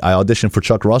I auditioned for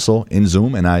Chuck Russell in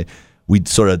Zoom, and we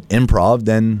sort of improv,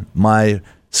 then my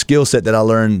skill set that I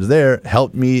learned there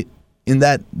helped me in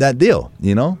that deal,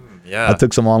 you know? Yeah. I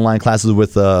took some online classes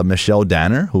with Michelle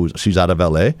Danner, she's out of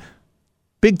LA.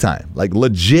 Big time. Like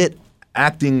legit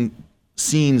acting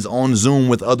scenes on Zoom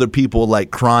with other people, like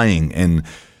crying and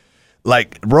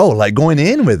like, bro, like going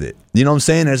in with it. You know what I'm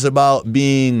saying? It's about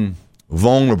being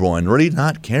vulnerable and really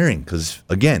not caring. Because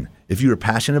again, if you're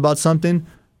passionate about something,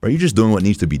 bro, you're just doing what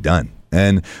needs to be done.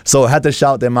 And so I had to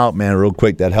shout them out, man, real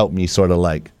quick. That helped me sort of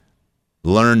like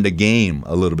learn the game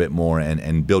a little bit more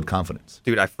and build confidence.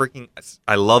 Dude, I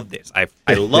love this. I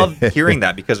love hearing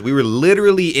that, because we were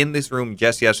literally in this room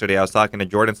just yesterday. I was talking to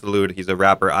Jordan Salud. He's a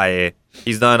rapper, IA.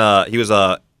 He was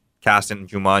a cast in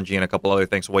Jumanji and a couple other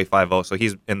things, Way 5-0, so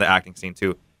he's in the acting scene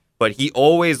too. But he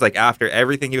always, like, after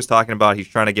everything he was talking about, he's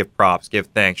trying to give props, give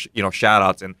thanks, you know, shout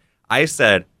outs. And I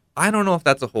said, I don't know if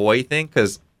that's a Hawaii thing,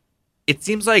 because it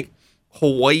seems like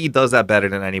Hawaii does that better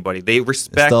than anybody. They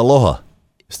respect... It's the aloha.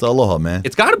 It's the aloha, man.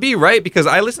 It's got to be, right? Because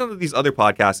I listen to these other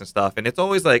podcasts and stuff, and it's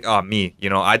always like, oh, me. You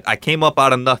know, I came up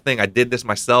out of nothing. I did this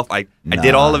myself. I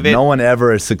did all of it. No one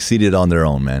ever succeeded on their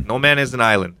own, man. No man is an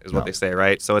island, is what they say,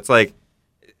 right? So it's like,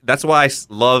 that's why I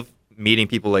love meeting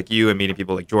people like you and meeting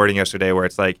people like Jordan yesterday, where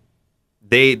it's like,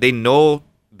 they know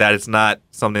that it's not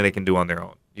something they can do on their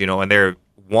own, you know, and they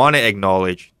want to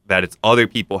acknowledge that it's other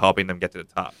people helping them get to the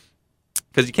top.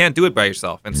 Because you can't do it by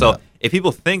yourself. And so if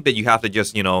people think that you have to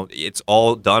just, you know, it's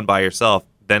all done by yourself,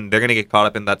 then they're going to get caught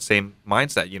up in that same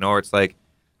mindset, you know, where it's like,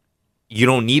 you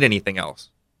don't need anything else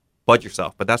but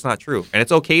yourself. But that's not true. And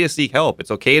it's okay to seek help.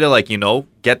 It's okay to, like, you know,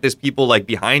 get this people like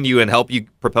behind you and help you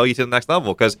propel you to the next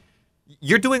level, because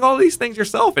you're doing all these things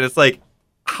yourself. And it's like,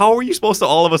 how are you supposed to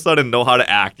all of a sudden know how to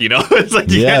act? You know, it's like,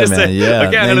 you can't just say,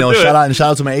 okay, I'm gonna do it. Shout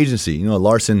out to my agency. You know,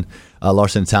 Larson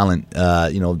Talent.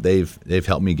 You know, they've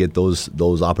helped me get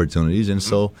those opportunities, and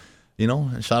so, you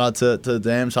know, shout out to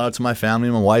them. Shout out to my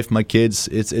family, my wife, my kids.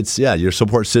 It's your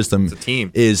support system. It's a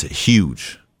team. Is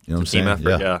huge. You know what I'm saying? Team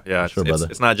effort. Yeah. Sure, brother.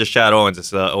 It's not just Chad Owens.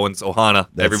 It's Owens Ohana.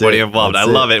 That's everybody it. involved. That's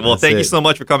I love it. Well, That's thank it. you so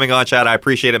much for coming on, Chad. I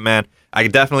appreciate it, man. I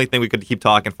definitely think we could keep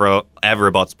talking forever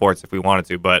about sports if we wanted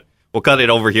to, but we'll cut it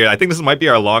over here. I think this might be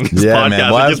our longest podcast,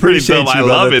 man. Well, which is pretty dope. I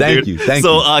love it, Thank dude. you. Thank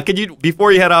you. you. Could you,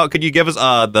 before you head out, could you give us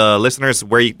the listeners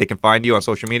where they can find you on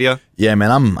social media? Yeah,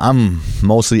 man. I'm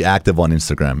mostly active on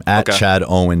Instagram at Chad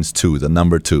Owens 2, the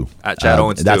number 2. At Chad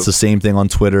Owens 2. That's the same thing on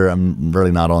Twitter. I'm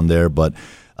really not on there, but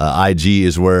IG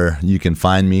is where you can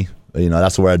find me. You know,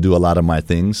 that's where I do a lot of my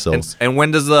things. So, and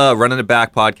when does the Running It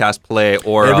Back podcast play?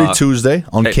 Or every Tuesday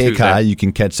on KKI. Tuesday. You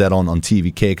can catch that on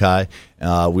TV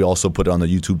KKI. We also put it on the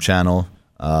YouTube channel,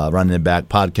 Running It Back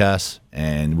podcast,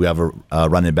 and we have a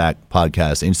Running It Back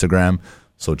podcast Instagram.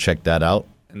 So check that out.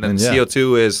 And then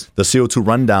CO2 is the CO2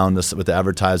 rundown with the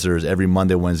advertisers every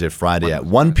Monday, Wednesday, Friday at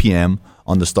 1 p.m.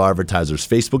 on the Star Advertisers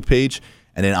Facebook page.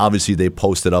 And then obviously they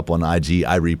post it up on IG.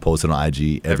 I repost it on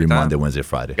IG every Monday, Wednesday,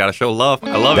 Friday. Gotta show love.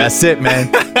 I love That's it,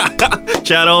 man.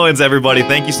 Chad Owens, everybody.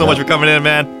 Thank you so much for coming in,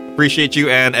 man. Appreciate you.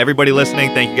 And everybody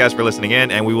listening, thank you guys for listening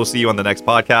in. And we will see you on the next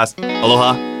podcast.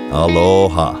 Aloha.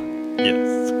 Aloha.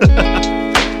 Yes.